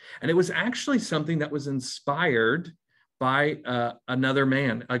 And it was actually something that was inspired by another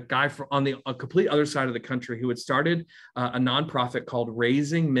man, a guy on a complete other side of the country who had started a nonprofit called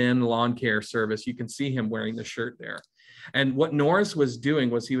Raising Men Lawn Care Service. You can see him wearing the shirt there. And what Norris was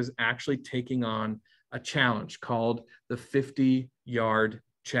doing was he was actually taking on a challenge called the 50-yard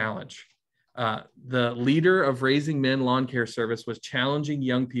challenge. The leader of Raising Men Lawn Care Service was challenging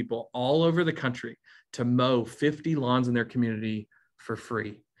young people all over the country to mow 50 lawns in their community for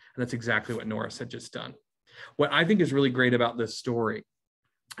free. And that's exactly what Norris had just done. What I think is really great about this story,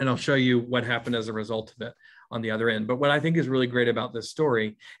 and I'll show you what happened as a result of it on the other end, but what I think is really great about this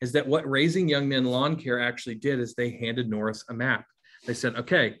story is that what Raising Young Men Lawn Care actually did is they handed Norris a map. They said,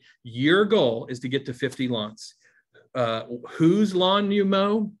 okay, your goal is to get to 50 lawns. Whose lawn you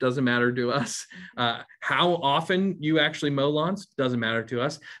mow doesn't matter to us. How often you actually mow lawns doesn't matter to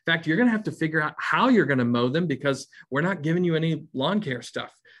us. In fact, you're going to have to figure out how you're going to mow them because we're not giving you any lawn care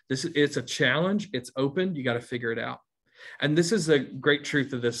stuff. It's a challenge. It's open. You got to figure it out. And this is the great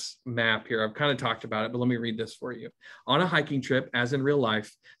truth of this map here. I've kind of talked about it, but let me read this for you. On a hiking trip, as in real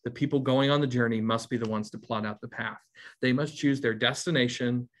life, the people going on the journey must be the ones to plot out the path. They must choose their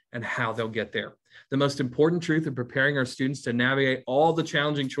destination and how they'll get there. The most important truth in preparing our students to navigate all the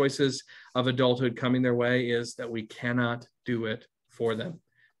challenging choices of adulthood coming their way is that we cannot do it for them.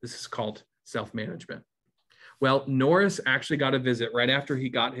 This is called self-management. Well, Norris actually got a visit right after he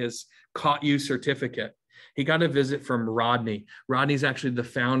got his Caught You certificate. He got a visit from Rodney. Rodney's actually the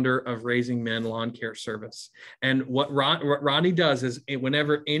founder of Raising Men Lawn Care Service. And what Rodney does is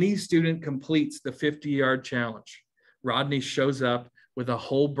whenever any student completes the 50-yard challenge, Rodney shows up with a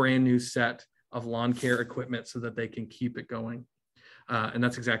whole brand new set of lawn care equipment so that they can keep it going. And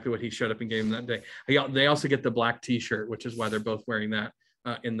that's exactly what he showed up and gave them that day. They also get the black t-shirt, which is why they're both wearing that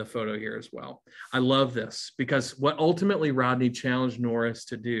in the photo here as well. I love this because what ultimately Rodney challenged Norris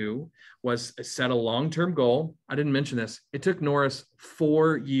to do was set a long-term goal. I didn't mention this. It took Norris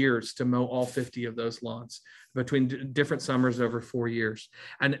 4 years to mow all 50 of those lawns between different summers over 4 years.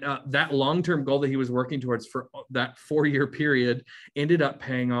 And that long-term goal that he was working towards for that 4-year period ended up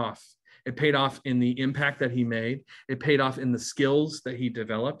paying off. It paid off in the impact that he made. It paid off in the skills that he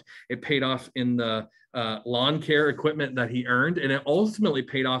developed. It paid off in the lawn care equipment that he earned. And it ultimately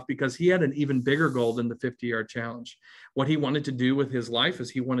paid off because he had an even bigger goal than the 50-yard challenge. What he wanted to do with his life is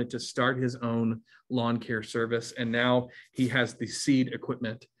he wanted to start his own lawn care service. And now he has the seed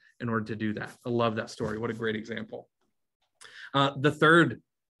equipment in order to do that. I love that story. What a great example. The third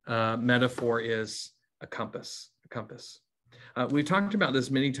metaphor is a compass. We've talked about this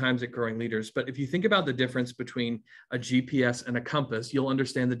many times at Growing Leaders, but if you think about the difference between a GPS and a compass, you'll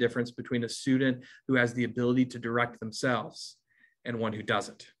understand the difference between a student who has the ability to direct themselves and one who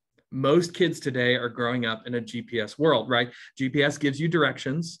doesn't. Most kids today are growing up in a GPS world, right? GPS gives you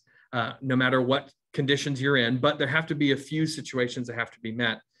directions no matter what conditions you're in, but there have to be a few situations that have to be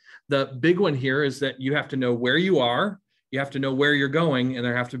met. The big one here is that you have to know where you are, you have to know where you're going, and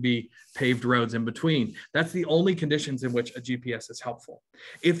there have to be paved roads in between. That's the only conditions in which a GPS is helpful.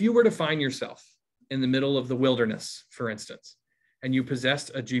 If you were to find yourself in the middle of the wilderness, for instance, and you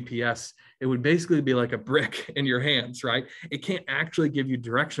possessed a GPS, it would basically be like a brick in your hands, right? It can't actually give you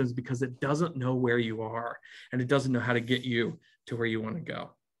directions because it doesn't know where you are, and it doesn't know how to get you to where you want to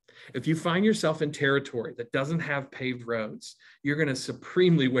go. If you find yourself in territory that doesn't have paved roads, you're going to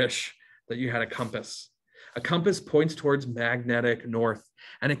supremely wish that you had a compass. A compass points towards magnetic north,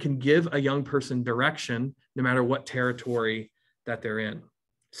 and it can give a young person direction no matter what territory that they're in.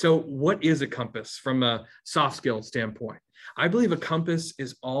 So what is a compass from a soft skills standpoint? I believe a compass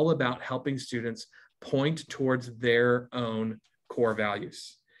is all about helping students point towards their own core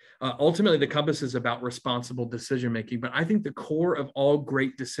values. Ultimately, the compass is about responsible decision-making, but I think the core of all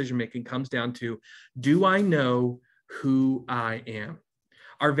great decision-making comes down to, do I know who I am?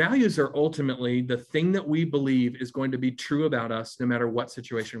 Our values are ultimately the thing that we believe is going to be true about us no matter what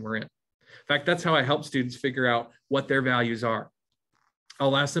situation we're in. In fact, that's how I help students figure out what their values are.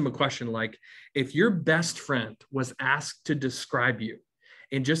 I'll ask them a question like, if your best friend was asked to describe you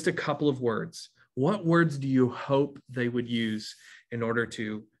in just a couple of words, what words do you hope they would use in order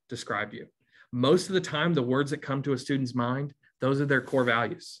to describe you? Most of the time, the words that come to a student's mind, those are their core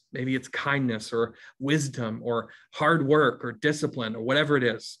values. Maybe it's kindness or wisdom or hard work or discipline or whatever it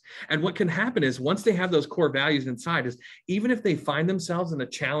is. And what can happen is once they have those core values inside is even if they find themselves in a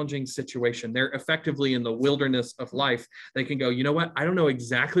challenging situation, they're effectively in the wilderness of life, they can go, you know what? I don't know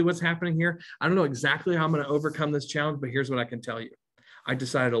exactly what's happening here. I don't know exactly how I'm going to overcome this challenge, but here's what I can tell you. I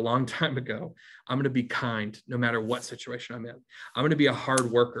decided a long time ago, I'm going to be kind no matter what situation I'm in. I'm going to be a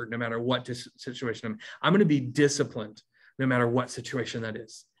hard worker no matter what situation I'm in. I'm going to be disciplined no matter what situation that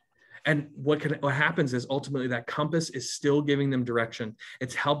is. And what happens is ultimately that compass is still giving them direction.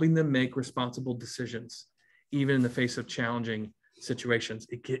 It's helping them make responsible decisions, even in the face of challenging situations.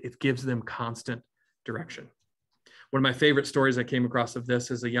 It gives them constant direction. One of my favorite stories I came across of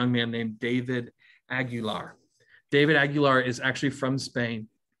this is a young man named David Aguilar. David Aguilar is actually from Spain.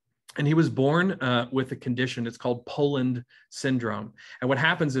 And he was born with a condition. It's called Poland syndrome. And what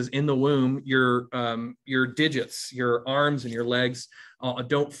happens is in the womb, your digits, your arms and your legs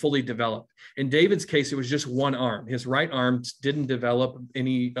don't fully develop. In David's case, it was just one arm. His right arm didn't develop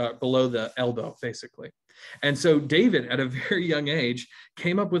any below the elbow, basically. And so David, at a very young age,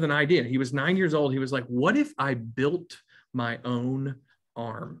 came up with an idea. He was 9 years old. He was like, what if I built my own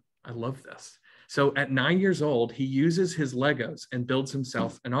arm? I love this. So at 9 years old, he uses his Legos and builds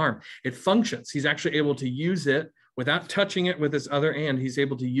himself an arm. It functions. He's actually able to use it without touching it with his other hand. He's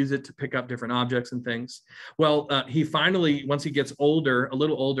able to use it to pick up different objects and things. Well, he finally, once he gets older, a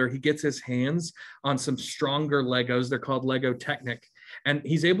little older, he gets his hands on some stronger Legos. They're called Lego Technic. And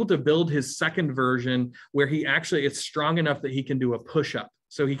he's able to build his second version where he actually, it's strong enough that he can do a push-up.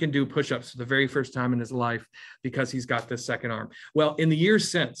 So he can do push-ups for the very first time in his life because he's got this second arm. Well, in the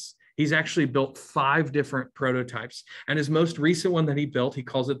years since, he's actually built 5 different prototypes. And his most recent one that he built, he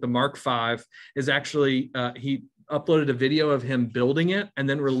calls it the Mark V, is actually, he uploaded a video of him building it and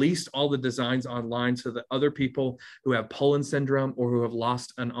then released all the designs online so that other people who have Poland syndrome or who have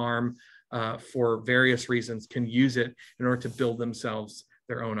lost an arm for various reasons can use it in order to build themselves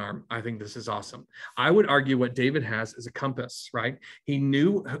their own arm. I think this is awesome. I would argue what David has is a compass, right? He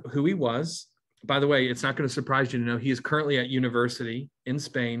knew who he was. By the way, it's not going to surprise you to know he is currently at university in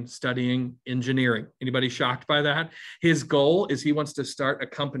Spain studying engineering. Anybody shocked by that? His goal is he wants to start a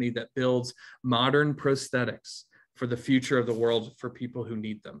company that builds modern prosthetics for the future of the world for people who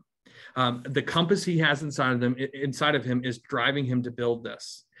need them. The compass he has inside of him is driving him to build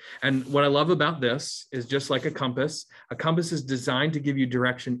this. And what I love about this is, just like a compass is designed to give you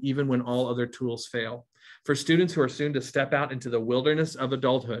direction even when all other tools fail. For students who are soon to step out into the wilderness of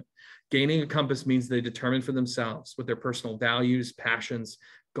adulthood, gaining a compass means they determine for themselves what their personal values, passions,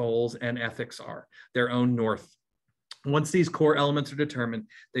 goals, and ethics are, their own north. Once these core elements are determined,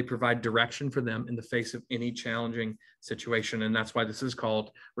 they provide direction for them in the face of any challenging situation. And that's why this is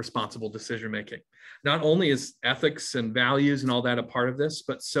called responsible decision-making. Not only is ethics and values and all that a part of this,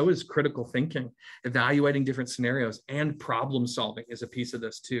 but so is critical thinking, evaluating different scenarios, and problem solving is a piece of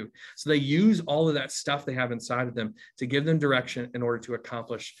this too. So they use all of that stuff they have inside of them to give them direction in order to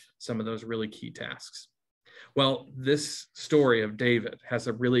accomplish some of those really key tasks. Well, this story of David has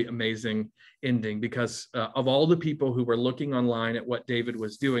a really amazing ending because of all the people who were looking online at what David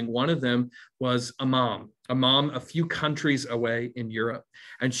was doing, one of them was a mom a few countries away in Europe.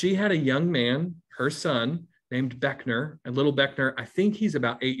 And she had a young man, her son, named Beckner. And little Beckner, I think he's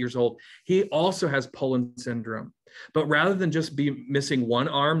about 8 years old. He also has Poland syndrome. But rather than just be missing one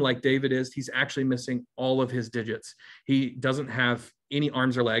arm like David is, he's actually missing all of his digits. He doesn't have any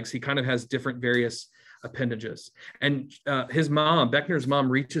arms or legs. He kind of has different various appendages. And his mom, Beckner's mom,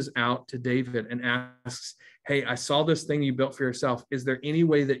 reaches out to David and asks, hey, I saw this thing you built for yourself. Is there any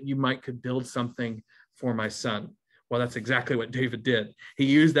way that you could build something for my son? Well, that's exactly what David did. He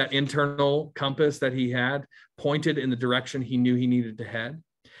used that internal compass that he had, pointed in the direction he knew he needed to head.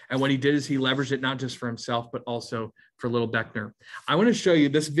 And what he did is he leveraged it not just for himself, but also for little Beckner. I want to show you,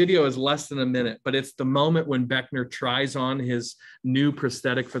 this video is less than a minute, but it's the moment when Beckner tries on his new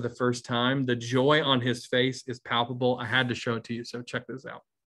prosthetic for the first time. The joy on his face is palpable. I had to show it to you, so check this out.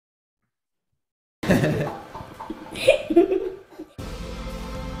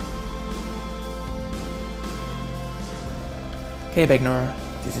 Okay, Beckner,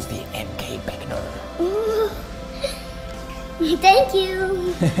 this is the MK Beckner. Thank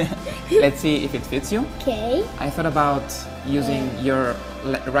you. Let's see if it fits you. Okay. I thought about using your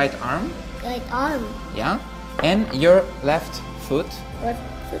right arm. Right arm. Yeah. And your left foot. Left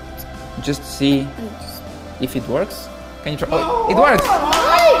foot. Just see if it works. Can you try? Oh, it works!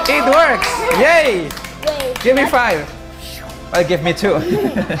 It works! Yay! Wait. Give me 5. Well, give me 2. Wait,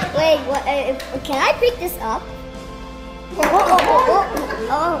 what, can I pick this up?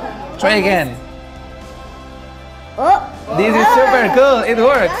 Oh. Try again. Oh. This is super cool. It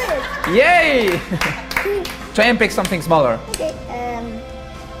works. Yay! Try and pick something smaller. Okay.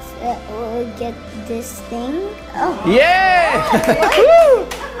 We'll get this thing. Oh. Yeah!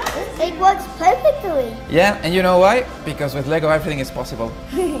 It works perfectly. Yeah, and you know why? Because with Lego everything is possible.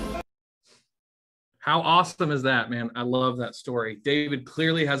 How awesome is that, man? I love that story. David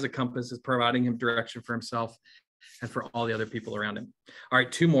clearly has a compass, is providing him direction for himself and for all the other people around him. All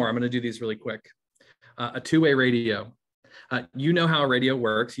right, 2 more. I'm going to do these really quick. A two-way radio. You know how a radio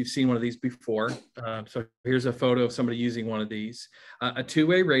works. You've seen one of these before. So here's a photo of somebody using one of these. A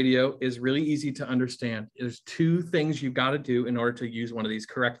two-way radio is really easy to understand. There's 2 things you've got to do in order to use one of these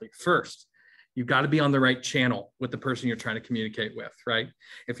correctly. First, you've got to be on the right channel with the person you're trying to communicate with, right?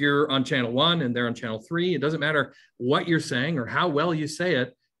 If you're on channel 1 and they're on channel 3, it doesn't matter what you're saying or how well you say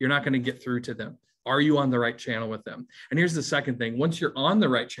it, you're not going to get through to them. Are you on the right channel with them? And here's the second thing. Once you're on the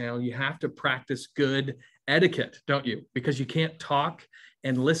right channel, you have to practice good etiquette, don't you? Because you can't talk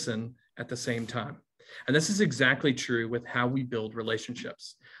and listen at the same time. And this is exactly true with how we build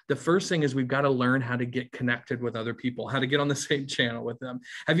relationships. The first thing is we've got to learn how to get connected with other people, how to get on the same channel with them.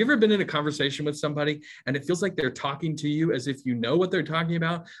 Have you ever been in a conversation with somebody and it feels like they're talking to you as if you know what they're talking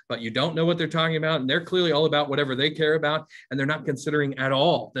about, but you don't know what they're talking about, and they're clearly all about whatever they care about, and they're not considering at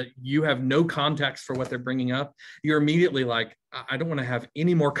all that you have no context for what they're bringing up? You're immediately like, I don't want to have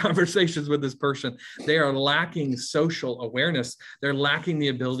any more conversations with this person. They are lacking social awareness. They're lacking the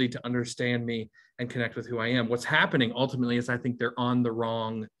ability to understand me and connect with who I am. What's happening ultimately is I think they're on the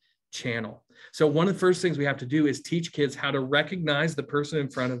wrong channel. So one of the first things we have to do is teach kids how to recognize the person in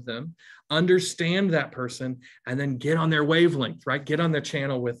front of them, understand that person, and then get on their wavelength, right? Get on their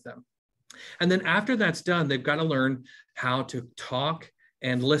channel with them. And then after that's done, they've got to learn how to talk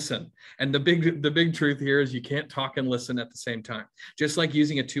and listen. And the big truth here is you can't talk and listen at the same time. Just like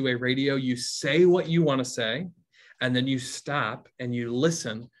using a two-way radio, you say what you want to say, and then you stop and you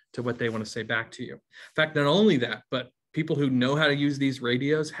listen to what they want to say back to you. In fact, not only that, but people who know how to use these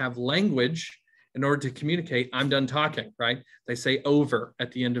radios have language in order to communicate. I'm done talking, right? They say over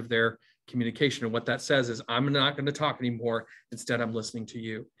at the end of their communication. And what that says is, I'm not going to talk anymore. Instead, I'm listening to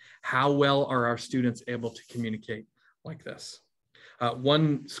you. How well are our students able to communicate like this?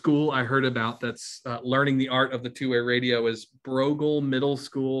 One school I heard about that's learning the art of the two-way radio is Brogle Middle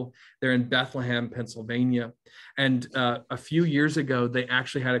School. They're in Bethlehem, Pennsylvania. And a few years ago, they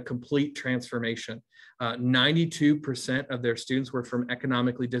actually had a complete transformation. 92% of their students were from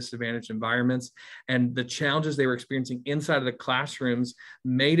economically disadvantaged environments, and the challenges they were experiencing inside of the classrooms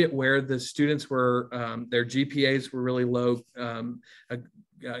made it where the students were, their GPAs were really low.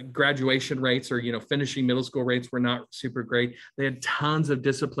 Graduation rates, or finishing middle school rates, were not super great. They had tons of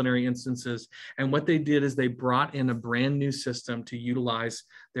disciplinary instances, and what they did is they brought in a brand new system to utilize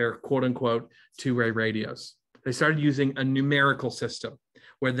their quote unquote two-way radios. They started using a numerical system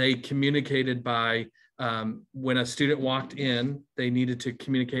where they communicated by when a student walked in, they needed to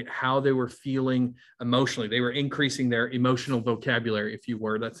communicate how they were feeling emotionally. They were increasing their emotional vocabulary, if you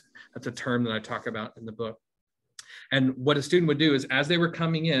were. That's a term that I talk about in the book. And what a student would do is, as they were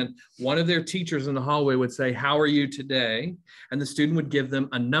coming in, one of their teachers in the hallway would say, "How are you today?" And the student would give them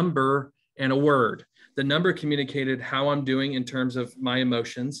a number and a word. The number communicated how I'm doing in terms of my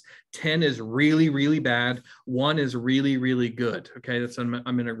emotions. 10 is really, really bad. 1 is really, really good. Okay, that's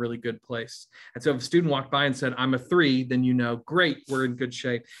I'm in a really good place. And so if a student walked by and said, "I'm a 3, then great, we're in good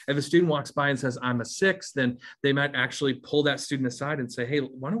shape. If a student walks by and says, "I'm a 6, then they might actually pull that student aside and say, "Hey,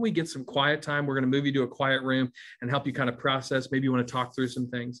 why don't we get some quiet time? We're going to move you to a quiet room and help you kind of process. Maybe you want to talk through some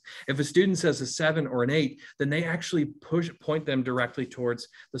things." If a student says a 7 or an 8, then they actually point them directly towards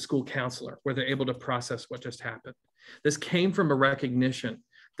the school counselor, where they're able to process what just happened. This came from a recognition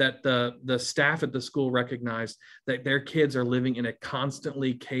that the staff at the school recognized that their kids are living in a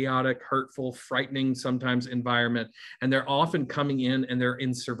constantly chaotic, hurtful, frightening sometimes environment. And they're often coming in and they're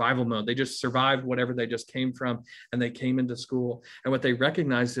in survival mode. They just survived whatever they just came from, and they came into school. And what they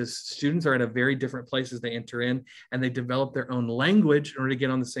recognized is students are in a very different place as they enter in, and they develop their own language in order to get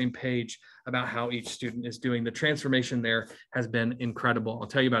on the same page about how each student is doing. The transformation there has been incredible. I'll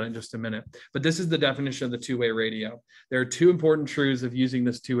tell you about it in just a minute. But this is the definition of the two-way radio. There are 2 important truths of using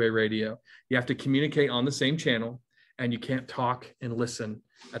this two-way radio. You have to communicate on the same channel, and you can't talk and listen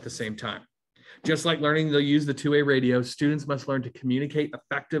at the same time. Just like learning to use the two-way radio, students must learn to communicate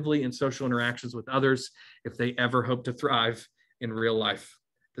effectively in social interactions with others if they ever hope to thrive in real life.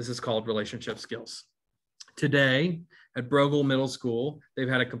 This is called relationship skills. Today, at Brogle Middle School, they've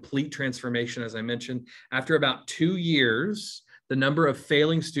had a complete transformation, as I mentioned. After about 2 years, the number of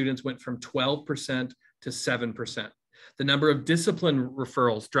failing students went from 12% to 7%. The number of discipline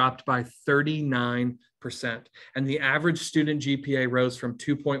referrals dropped by 39%. And the average student GPA rose from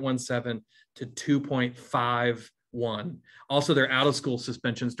 2.17 to 2.51. Also, their out-of-school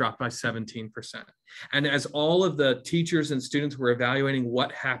suspensions dropped by 17%. And as all of the teachers and students were evaluating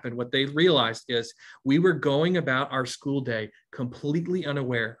what happened, what they realized is we were going about our school day completely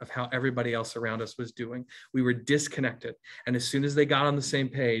unaware of how everybody else around us was doing. We were disconnected. And as soon as they got on the same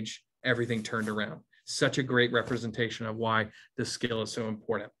page, everything turned around. Such a great representation of why this skill is so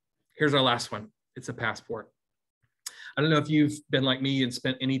important. Here's our last one. It's a passport. I don't know if you've been like me and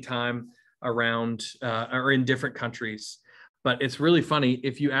spent any time around or in different countries, but it's really funny.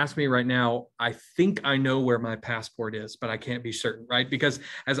 If you ask me right now, I think I know where my passport is, but I can't be certain, right? Because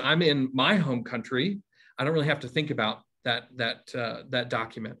as I'm in my home country, I don't really have to think about that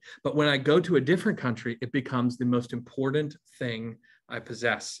document. But when I go to a different country, it becomes the most important thing I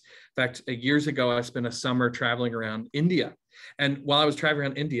possess. In fact, years ago, I spent a summer traveling around India. And while I was traveling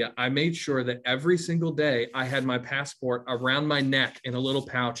around India, I made sure that every single day I had my passport around my neck in a little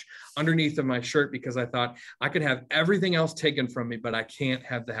pouch underneath of my shirt, because I thought I could have everything else taken from me, but I can't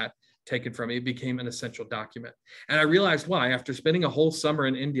have that taken from me. It became an essential document. And I realized why. After spending a whole summer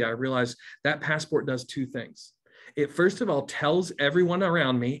in India, I realized that passport does 2 things. It first of all tells everyone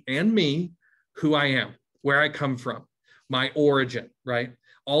around me and me who I am, where I come from, my origin, right?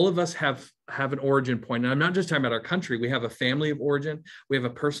 All of us have an origin point. And I'm not just talking about our country. We have a family of origin. We have a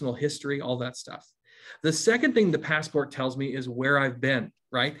personal history, all that stuff. The second thing the passport tells me is where I've been,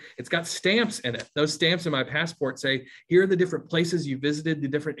 right? It's got stamps in it. Those stamps in my passport say, here are the different places you visited, the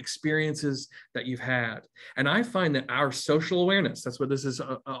different experiences that you've had. And I find that our social awareness, that's what this is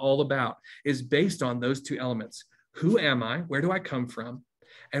all about, is based on those 2 elements. Who am I? Where do I come from?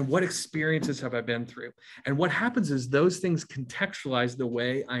 And what experiences have I been through? And what happens is those things contextualize the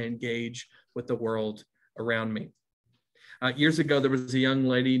way I engage with the world around me. Years ago, there was a young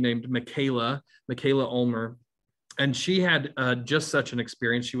lady named Michaela Ulmer, and she had just such an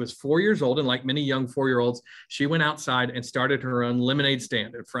experience. She was 4 years old, and like many young 4-year-olds, she went outside and started her own lemonade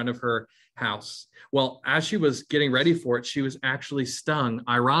stand in front of her house. Well, as she was getting ready for it, she was actually stung,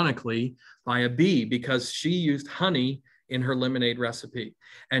 ironically, by a bee, because she used honey in her lemonade recipe.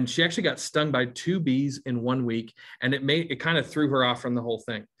 And she actually got stung by 2 bees in 1 week, and it kind of threw her off from the whole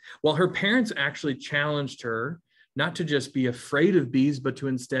thing. Well, her parents actually challenged her not to just be afraid of bees, but to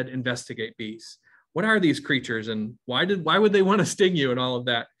instead investigate bees. What are these creatures, and why would they want to sting you, and all of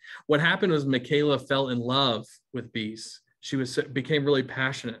that? What happened was Michaela fell in love with bees. She became really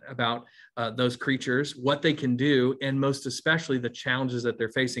passionate about those creatures, what they can do, and most especially the challenges that they're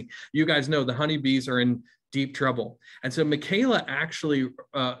facing. You guys know the honeybees are in deep trouble. And so Michaela actually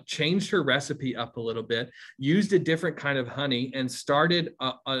changed her recipe up a little bit, used a different kind of honey, and started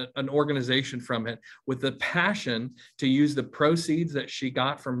an organization from it with the passion to use the proceeds that she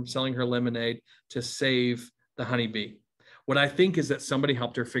got from selling her lemonade to save the honeybee. What I think is that somebody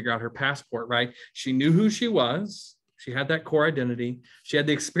helped her figure out her passport, right? She knew who she was. She had that core identity. She had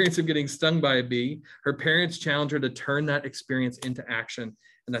the experience of getting stung by a bee. Her parents challenged her to turn that experience into action,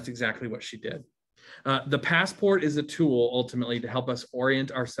 and that's exactly what she did. The passport is a tool ultimately to help us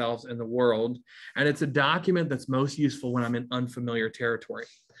orient ourselves in the world. And it's a document that's most useful when I'm in unfamiliar territory.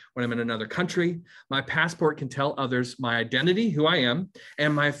 When I'm in another country, my passport can tell others my identity, who I am,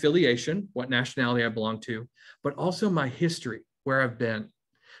 and my affiliation, what nationality I belong to, but also my history, where I've been.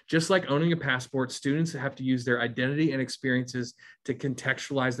 Just like owning a passport, students have to use their identity and experiences to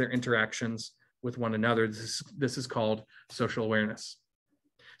contextualize their interactions with one another. This is called social awareness.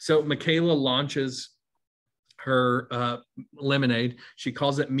 So Michaela launches her lemonade. She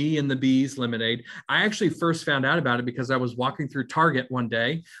calls it Me and the Bees lemonade. I actually first found out about it because I was walking through Target one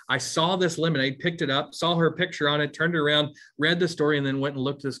day. I saw this lemonade, picked it up, saw her picture on it, turned it around, read the story, and then went and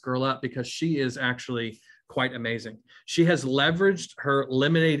looked this girl up because she is actually quite amazing. She has leveraged her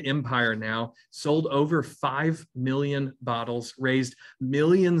lemonade empire now, sold over 5 million bottles, raised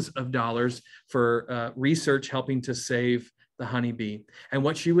millions of dollars for research helping to save the honeybee. And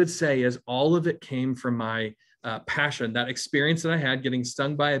what she would say is all of it came from my passion, that experience that I had getting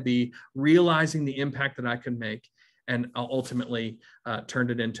stung by a bee, realizing the impact that I could make, and ultimately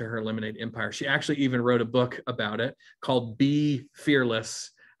turned it into her lemonade empire. She actually even wrote a book about it called Be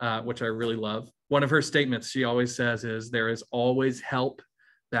Fearless, which I really love. One of her statements she always says is, there is always help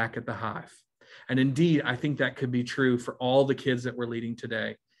back at the hive. And indeed, I think that could be true for all the kids that we're leading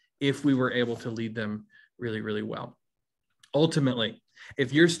today, if we were able to lead them really, really well. Ultimately,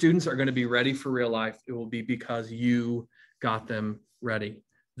 if your students are going to be ready for real life, it will be because you got them ready.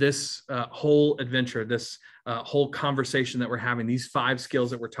 This whole adventure, this whole conversation that we're having, these 5 skills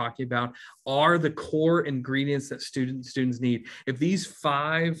that we're talking about are the core ingredients that students need. If these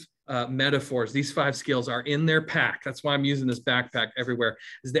 5 metaphors, these 5 skills are in their pack, that's why I'm using this backpack everywhere,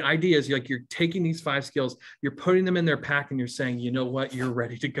 is the idea is like you're taking these 5 skills, you're putting them in their pack, and you're saying, you know what, you're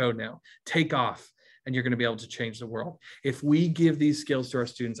ready to go now. Take off. And you're going to be able to change the world. If we give these skills to our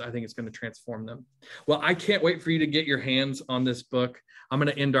students, I think it's going to transform them. Well, I can't wait for you to get your hands on this book. I'm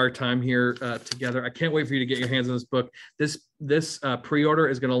going to end our time here together. I can't wait for you to get your hands on this book. This pre-order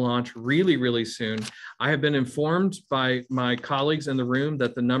is going to launch really, really soon. I have been informed by my colleagues in the room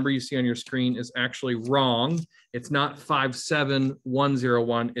that the number you see on your screen is actually wrong. It's not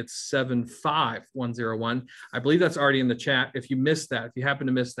 57101, it's 75101. I believe that's already in the chat. If you missed that, if you happen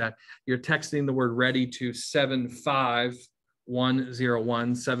to miss that, you're texting the word ready to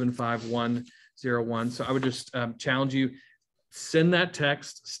 75101, 75101. So I would just challenge you, send that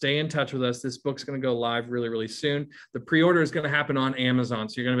text, stay in touch with us. This book's going to go live really, really soon. The pre-order is going to happen on Amazon,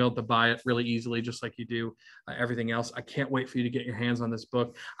 so you're going to be able to buy it really easily, just like you do everything else. I can't wait for you to get your hands on this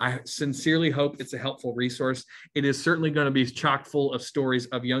book. I sincerely hope it's a helpful resource. It is certainly going to be chock full of stories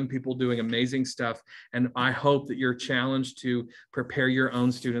of young people doing amazing stuff, and I hope that you're challenged to prepare your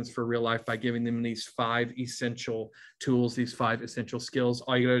own students for real life by giving them these 5 essential tools, these 5 essential skills.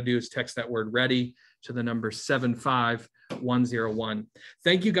 All you got to do is text that word ready to the number 75101.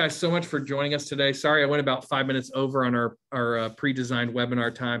 Thank you guys so much for joining us today. Sorry, I went about 5 minutes over on our pre-designed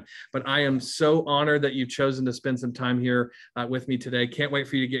webinar time, but I am so honored that you've chosen to spend some time here with me today. Can't wait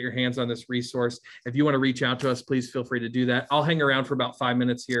for you to get your hands on this resource. If you want to reach out to us, please feel free to do that. I'll hang around for about 5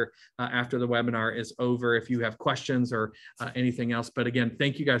 minutes here after the webinar is over if you have questions or anything else. But again,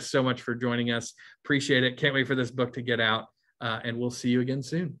 thank you guys so much for joining us. Appreciate it. Can't wait for this book to get out, and we'll see you again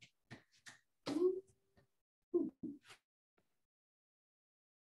soon.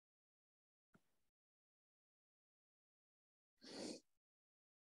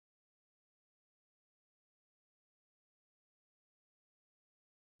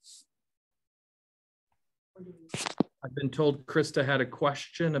 I've been told Krista had a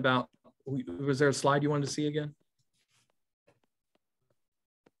question about, was there a slide you wanted to see again?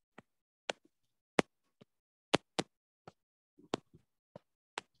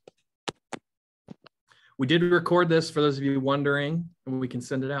 We did record this for those of you wondering, and we can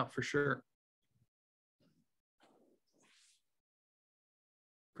send it out for sure.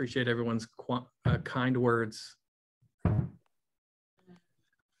 Appreciate everyone's kind words.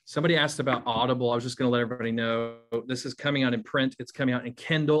 Somebody asked about Audible. I was just going to let everybody know this is coming out in print. It's coming out in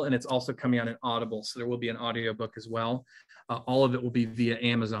Kindle, and it's also coming out in Audible. So there will be an audiobook as well. All of it will be via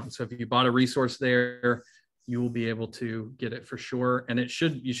Amazon. So if you bought a resource there, you will be able to get it for sure. And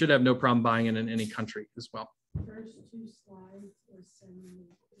you should have no problem buying it in any country as well. First 2 slides or send them.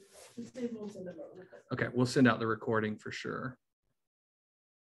 Okay, we'll send out the recording for sure.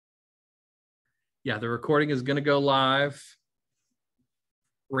 Yeah, the recording is going to go live.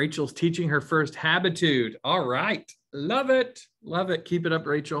 Rachel's teaching her first habitude. All right. Love it. Love it. Keep it up,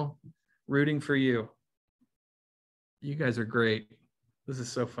 Rachel. Rooting for you. You guys are great. This is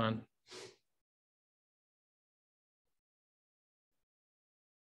so fun.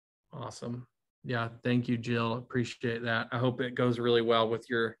 Awesome. Yeah. Thank you, Jill. Appreciate that. I hope it goes really well with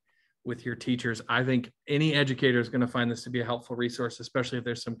your teachers. I think any educator is going to find this to be a helpful resource, especially if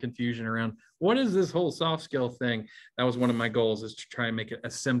there's some confusion around what is this whole soft skill thing. That was one of my goals, is to try and make it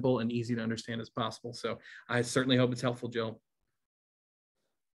as simple and easy to understand as possible. So I certainly hope it's helpful, Jill.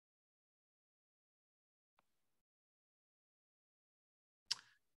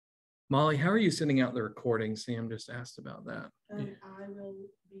 Molly, how are you sending out the recording? Sam just asked about that. I will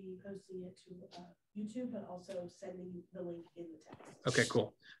be posting it to YouTube, but also sending the link in the text. Okay,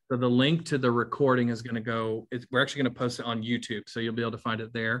 cool. So the link to the recording is going to go, we're actually going to post it on YouTube, so you'll be able to find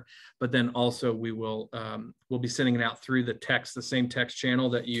it there. But then also we'll be sending it out through the text, the same text channel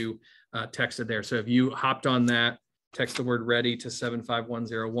that you texted there. So if you hopped on that, text the word ready to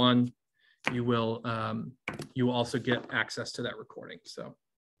 75101, you will also get access to that recording. So.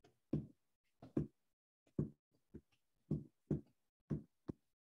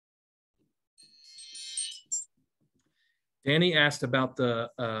 Danny asked about the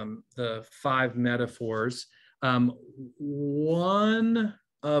 5 metaphors. One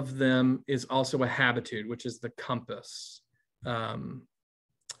of them is also a habitude, which is the compass.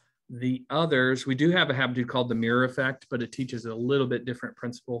 The others, we do have a habitude called the mirror effect, but it teaches a little bit different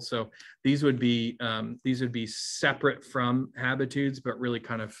principle. So these would be separate from habitudes, but really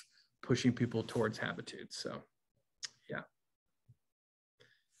kind of pushing people towards habitudes. So.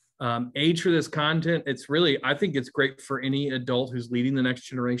 Age for this content, I think it's great for any adult who's leading the next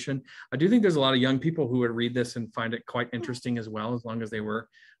generation. I do think there's a lot of young people who would read this and find it quite interesting as well, as long as they were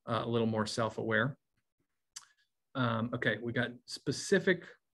a little more self-aware. Okay, we got specific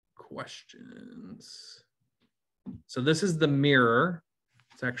questions. So this is the mirror.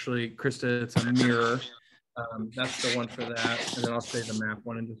 It's actually, Krista, it's a mirror. That's the one for that. And then I'll say the map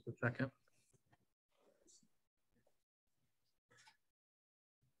one in just a second.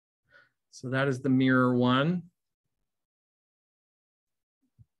 So that is the mirror one.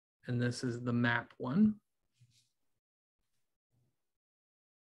 And this is the map one.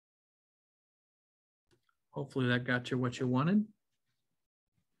 Hopefully that got you what you wanted.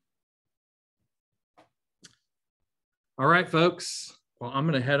 All right, folks. Well, I'm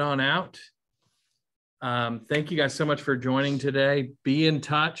going to head on out. Thank you guys so much for joining today. Be in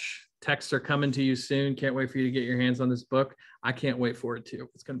touch. Texts are coming to you soon. Can't wait for you to get your hands on this book. I can't wait for it too.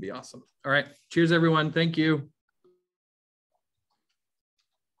 It's going to be awesome. All right. Cheers, everyone. Thank you.